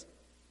spirits,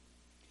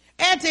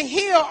 and to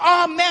heal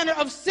all manner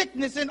of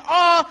sickness and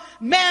all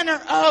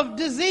manner of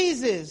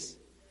diseases.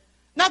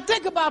 Now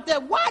think about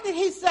that. Why did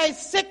he say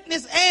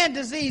sickness and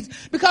disease?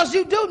 Because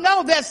you do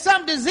know that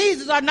some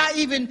diseases are not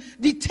even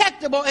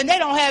detectable and they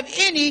don't have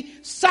any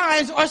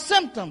signs or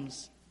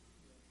symptoms.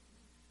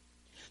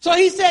 So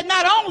he said,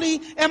 not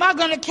only am I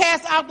going to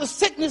cast out the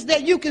sickness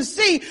that you can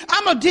see,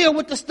 I'm going to deal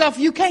with the stuff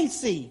you can't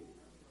see.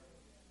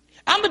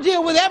 I'm going to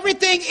deal with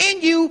everything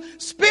in you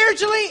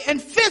spiritually and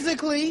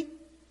physically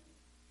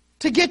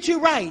to get you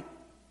right.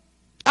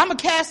 I'm going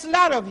to cast it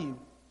out of you.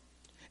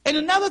 And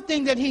another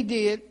thing that he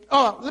did,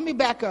 let me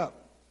back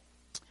up.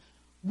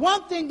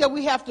 One thing that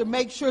we have to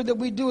make sure that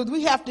we do is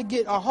we have to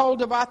get a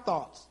hold of our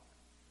thoughts.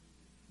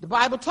 The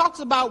Bible talks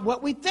about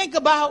what we think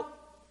about,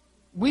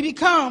 we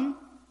become.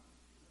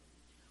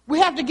 We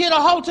have to get a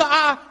hold to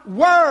our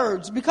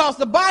words because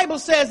the Bible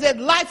says that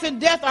life and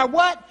death are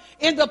what?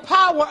 In the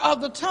power of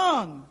the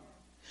tongue.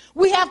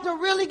 We have to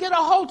really get a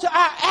hold to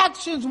our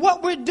actions,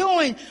 what we're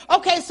doing.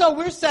 Okay, so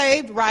we're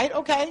saved, right?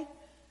 Okay.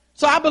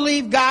 So I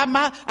believe God,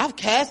 I've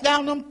cast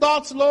down them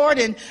thoughts, Lord,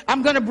 and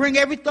I'm going to bring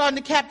every thought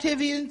into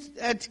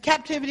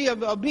captivity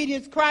of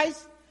obedience to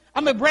Christ.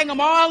 I'm going to bring them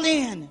all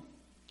in.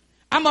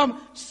 I'm going to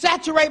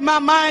saturate my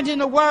mind in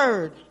the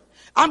word.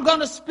 I'm going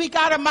to speak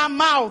out of my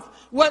mouth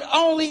what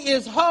only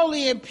is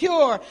holy and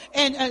pure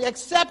and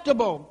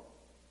acceptable.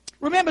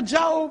 Remember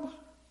Job?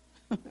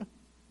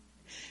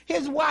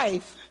 His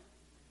wife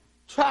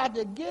tried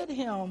to get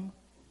him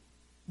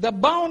the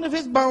bone of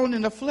his bone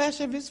and the flesh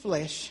of his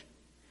flesh.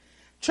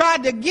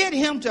 Tried to get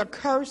him to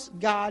curse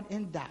God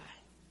and die.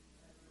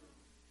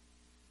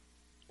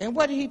 And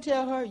what did he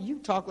tell her? You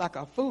talk like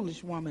a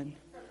foolish woman.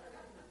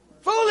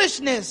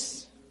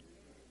 Foolishness.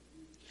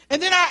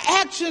 And then our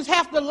actions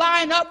have to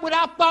line up with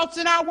our thoughts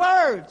and our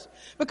words.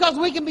 Because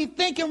we can be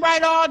thinking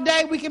right all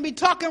day, we can be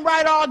talking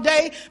right all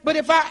day, but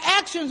if our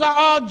actions are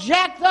all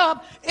jacked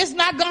up, it's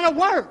not going to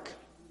work.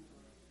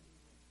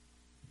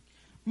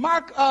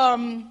 Mark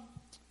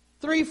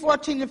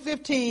 3:14 and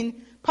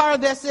 15, part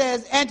of that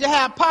says, and to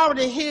have power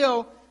to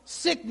heal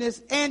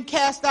sickness and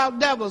cast out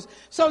devils.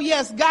 So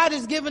yes, God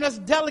has given us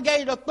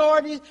delegated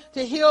authority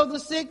to heal the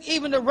sick,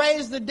 even to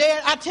raise the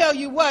dead. I tell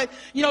you what,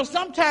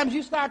 sometimes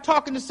you start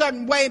talking a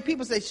certain way and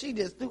people say, she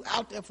just too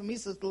out there for me,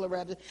 Sister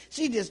Loretta.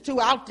 She just too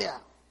out there.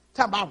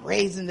 Talking about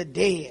raising the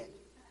dead.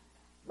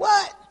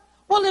 What?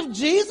 Well, if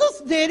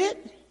Jesus did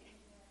it,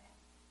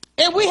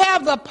 and we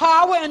have the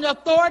power and the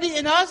authority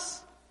in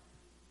us,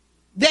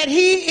 that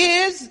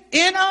he is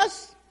in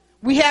us,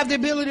 we have the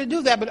ability to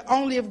do that, but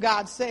only if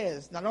God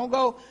says. Now, don't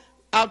go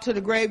out to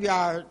the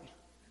graveyard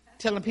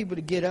telling people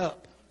to get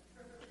up.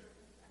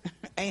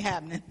 Ain't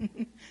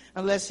happening.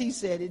 Unless he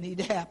said it need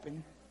to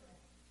happen.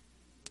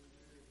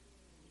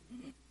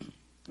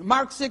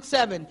 Mark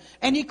 6:7.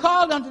 And he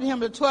called unto him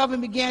the 12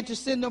 and began to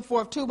send them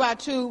forth 2 by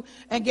 2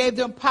 and gave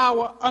them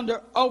power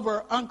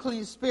over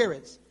unclean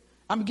spirits.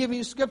 I'm giving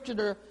you scripture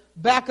to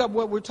back up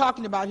what we're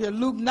talking about here.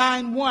 Luke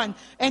 9:1.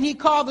 And he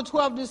called the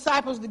 12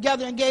 disciples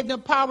together and gave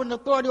them power and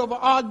authority over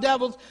all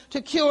devils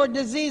to cure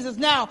diseases.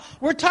 Now,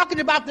 we're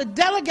talking about the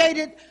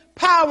delegated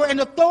power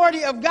and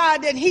authority of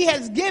God that he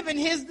has given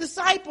his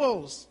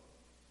disciples.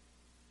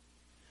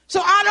 So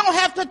I don't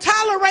have to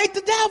tolerate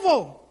the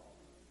devil.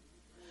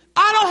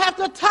 I don't have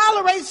to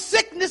tolerate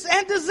sickness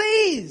and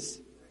disease.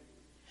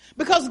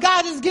 Because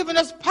God has given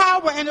us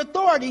power and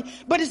authority,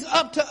 but it's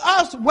up to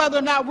us whether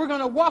or not we're going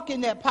to walk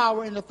in that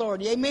power and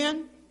authority.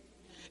 Amen?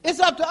 It's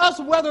up to us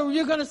whether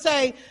you're going to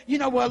say,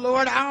 well,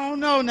 Lord, I don't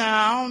know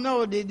now. I don't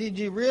know. Did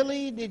you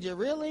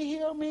really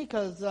heal me?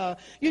 Because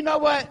you know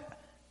what?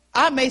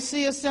 I may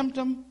see a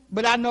symptom,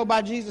 but I know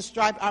by Jesus'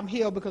 stripe I'm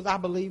healed because I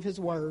believe his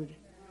word.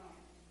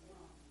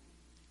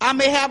 I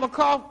may have a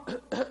cough,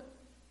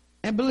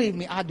 and believe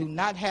me, I do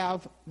not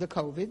have the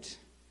COVID.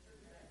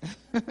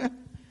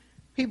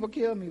 People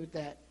kill me with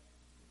that.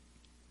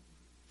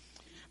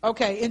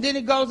 Okay, and then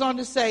it goes on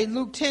to say,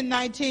 Luke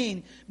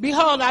 10:19,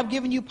 behold, I've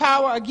given you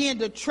power again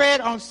to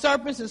tread on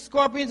serpents and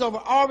scorpions over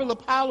all the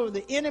power of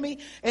the enemy,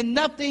 and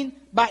nothing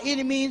by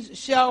any means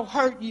shall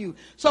hurt you.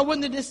 So when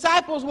the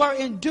disciples were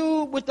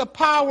endued with the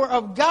power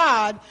of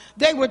God,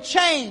 they were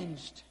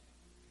changed.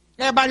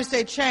 Everybody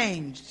say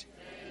changed.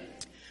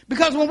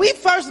 Because when we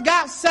first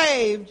got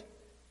saved,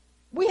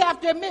 we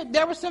have to admit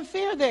there was some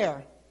fear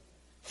there.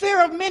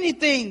 Fear of many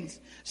things.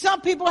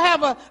 Some people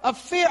have a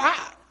fear.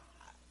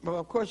 Well,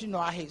 of course,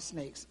 I hate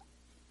snakes.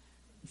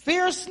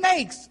 Fear of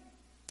snakes.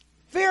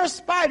 Fear of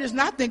spiders. And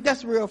I think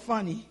that's real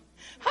funny.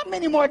 How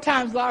many more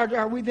times larger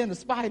are we than a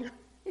spider?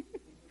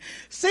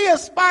 See a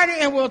spider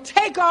and we'll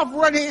take off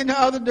running in the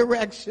other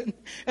direction.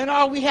 And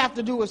all we have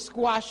to do is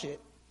squash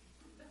it.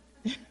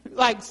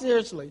 Like,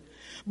 seriously.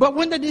 But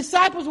when the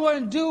disciples were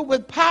endued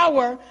with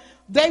power,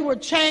 they were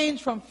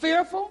changed from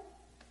fearful.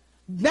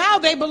 Now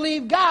they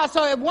believe God.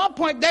 So at one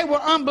point they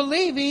were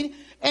unbelieving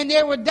and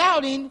they were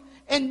doubting,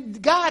 and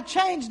God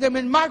changed them.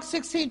 In Mark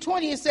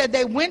 16:20 it said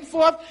they went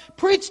forth,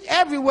 preached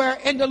everywhere,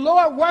 and the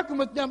Lord working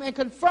with them and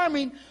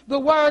confirming the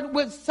word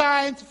with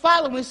signs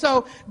following.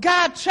 So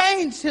God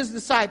changed his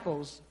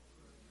disciples.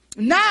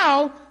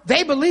 Now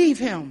they believe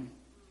him.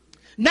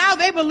 Now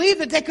they believe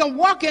that they can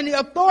walk in the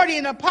authority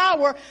and the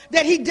power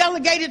that he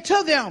delegated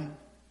to them.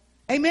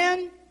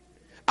 Amen?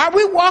 Are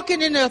we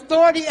walking in the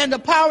authority and the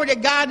power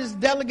that God is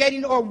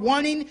delegating or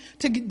wanting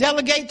to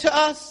delegate to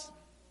us?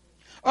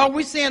 Or are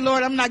we saying,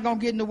 Lord, I'm not going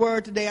to get in the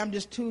word today. I'm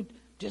just too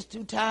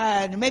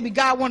tired. And maybe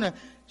God want to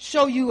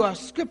show you a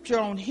scripture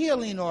on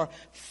healing or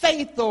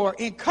faith or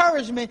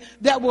encouragement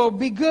that will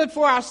be good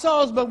for our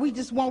souls, but we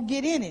just won't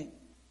get in it.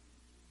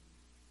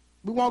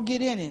 We won't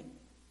get in it.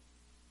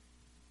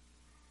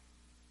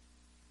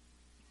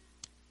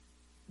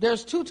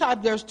 There's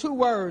two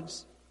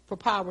words for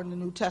power in the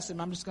New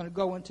Testament. I'm just going to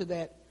go into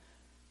that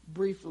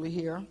briefly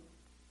here.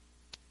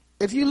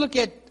 If you look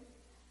at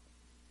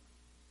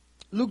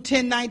Luke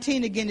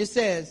 10:19 again, it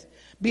says,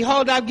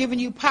 behold, I've given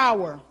you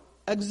power,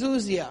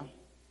 exousia,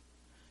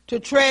 to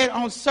tread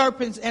on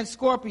serpents and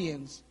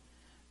scorpions,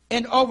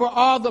 and over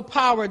all the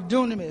power,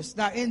 dunamis.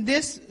 Now, in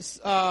this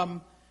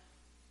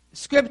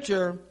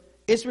scripture,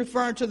 it's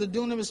referring to the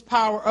dunamis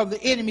power of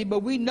the enemy, but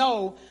we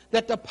know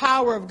that the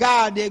power of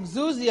God, the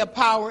exousia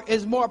power,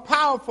 is more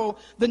powerful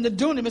than the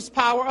dunamis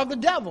power of the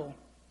devil.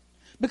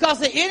 Because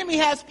the enemy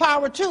has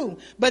power too,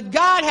 but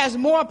God has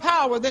more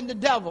power than the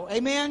devil.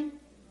 Amen?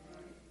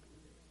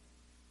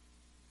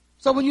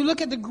 So when you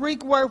look at the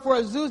Greek word for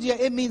exousia,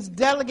 it means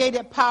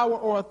delegated power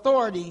or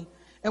authority,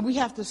 and we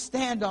have to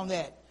stand on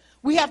that.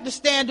 We have to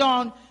stand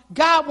on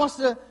God wants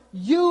to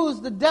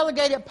use the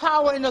delegated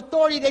power and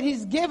authority that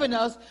he's given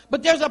us,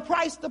 but there's a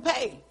price to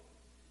pay.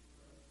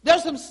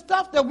 There's some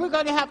stuff that we're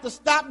going to have to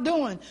stop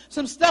doing.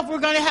 Some stuff we're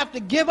going to have to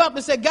give up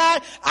and say,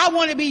 God, I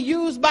want to be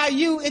used by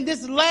you in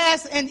this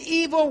last and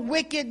evil,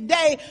 wicked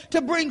day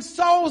to bring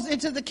souls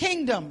into the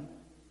kingdom.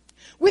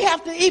 We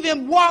have to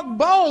even walk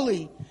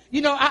boldly.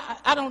 You know,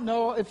 I don't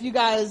know if you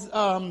guys,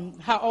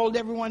 how old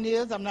everyone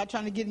is. I'm not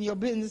trying to get in your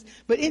business.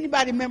 But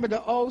anybody remember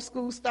the old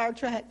school Star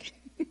Trek?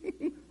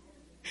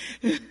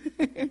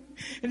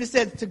 And it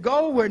says, to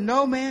go where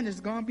no man has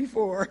gone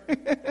before.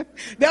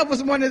 That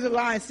was one of the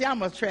lines. See,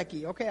 I'm a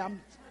Trekkie, okay?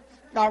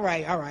 All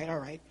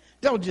right.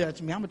 Don't judge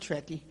me. I'm a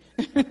Trekkie.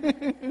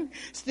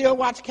 Still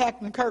watch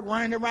Captain Kirk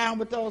running around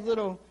with those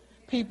little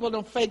people,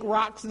 them fake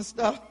rocks and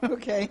stuff,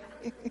 okay?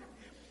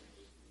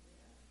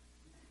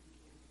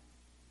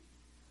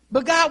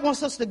 But God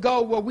wants us to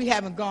go where we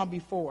haven't gone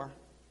before.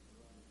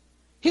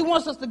 He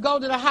wants us to go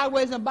to the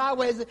highways and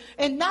byways,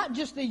 and not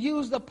just to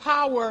use the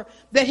power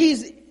that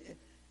he's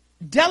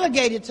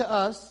delegated to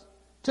us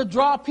to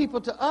draw people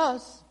to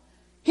us.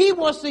 He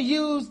wants to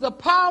use the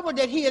power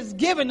that he has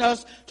given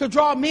us to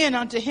draw men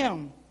unto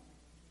him.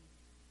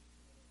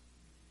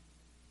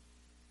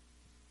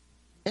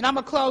 And I'm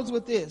going to close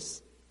with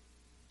this.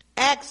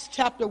 Acts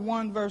chapter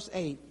 1, verse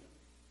 8.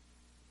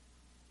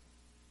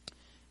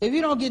 If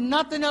you don't get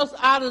nothing else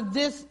out of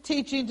this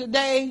teaching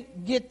today,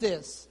 get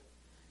this.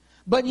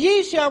 But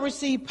ye shall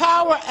receive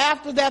power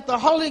after that the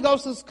Holy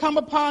Ghost has come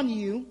upon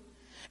you,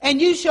 and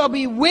you shall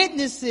be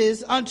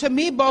witnesses unto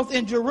me both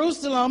in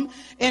Jerusalem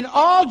and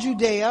all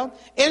Judea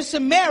and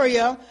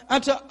Samaria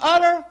unto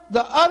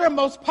the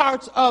uttermost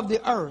parts of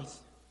the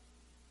earth.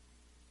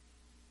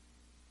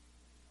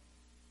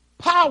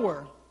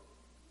 Power.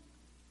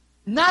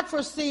 Not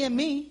for seeing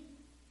me.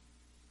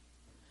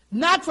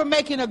 Not for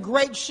making a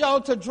great show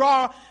to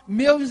draw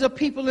millions of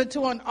people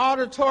into an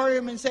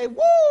auditorium and say,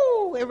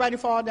 woo, everybody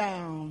fall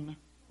down.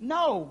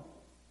 No.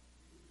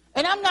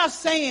 And I'm not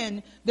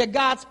saying that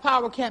God's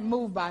power can't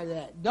move by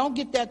that. Don't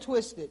get that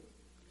twisted.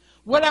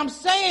 What I'm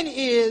saying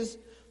is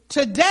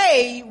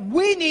today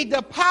we need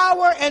the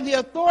power and the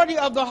authority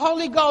of the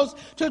Holy Ghost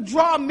to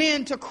draw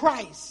men to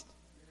Christ.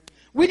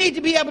 We need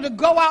to be able to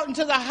go out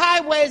into the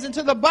highways and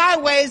to the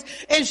byways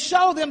and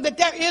show them that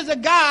there is a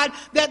God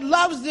that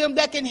loves them,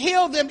 that can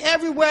heal them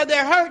everywhere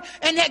they're hurt,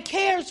 and that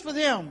cares for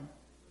them.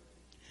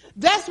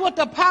 That's what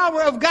the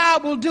power of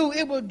God will do.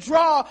 It will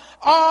draw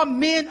all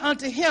men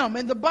unto him.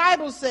 And the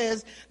Bible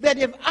says that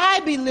if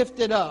I be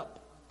lifted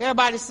up,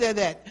 everybody said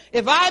that.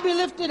 If I be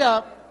lifted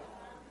up,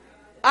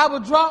 I will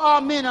draw all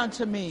men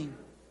unto me.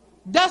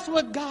 That's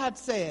what God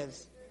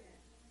says.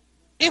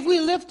 If we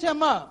lift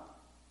him up,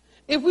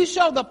 if we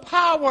show the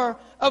power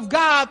of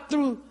God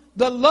through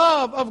the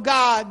love of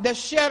God that's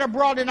shed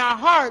abroad in our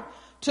heart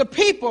to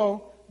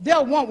people,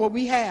 they'll want what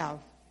we have.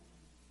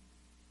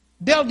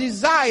 They'll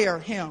desire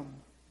him.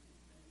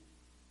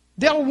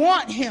 They'll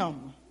want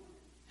him.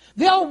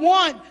 They'll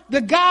want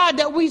the God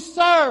that we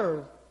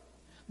serve.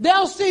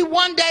 They'll see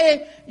one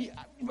day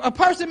a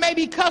person may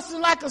be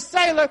cussing like a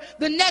sailor.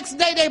 The next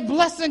day they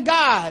blessing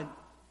God.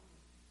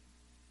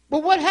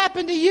 But what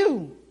happened to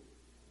you?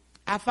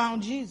 I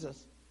found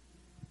Jesus.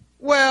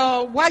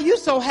 Well, why are you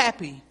so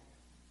happy?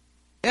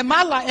 In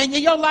my life, and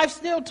your life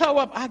still toe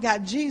up, I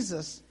got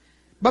Jesus.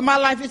 But my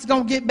life is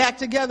going to get back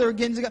together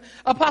again.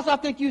 Apostle, I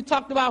think you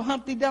talked about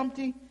Humpty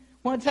Dumpty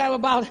one time,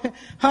 about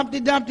Humpty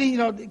Dumpty. You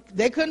know,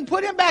 they couldn't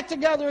put him back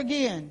together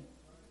again.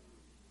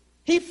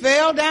 He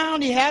fell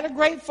down. He had a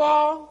great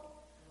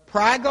fall.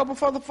 Pride go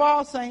before the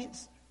fall,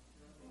 saints.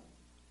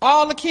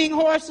 All the king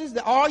horses,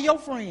 all your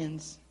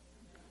friends.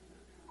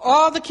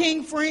 All the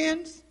king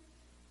friends.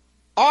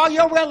 All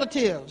your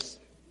relatives.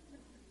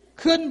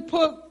 Couldn't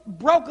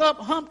broke up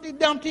Humpty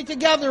Dumpty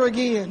together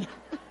again.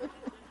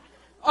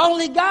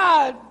 Only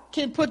God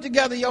can put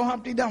together your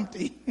Humpty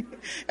Dumpty.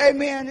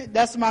 Amen.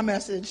 That's my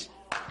message.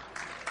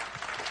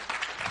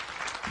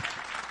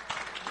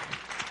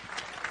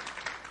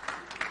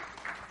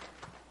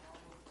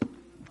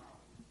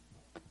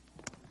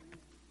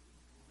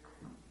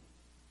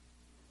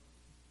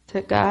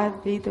 To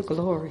God be the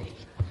glory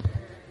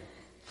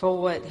for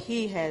what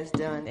he has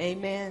done.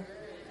 Amen.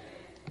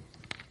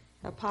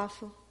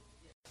 Apostle.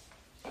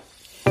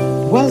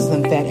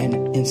 Wasn't that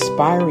an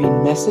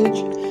inspiring message?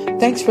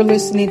 Thanks for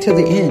listening to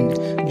the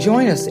end.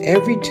 Join us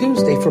every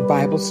Tuesday for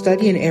Bible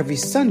study and every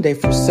Sunday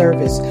for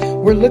service.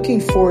 We're looking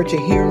forward to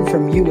hearing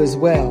from you as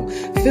well.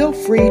 Feel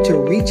free to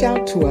reach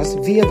out to us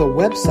via the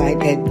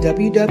website at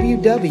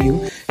www.mtdm.org.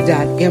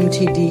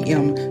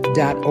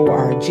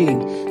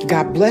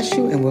 God bless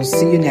you, and we'll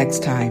see you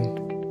next time.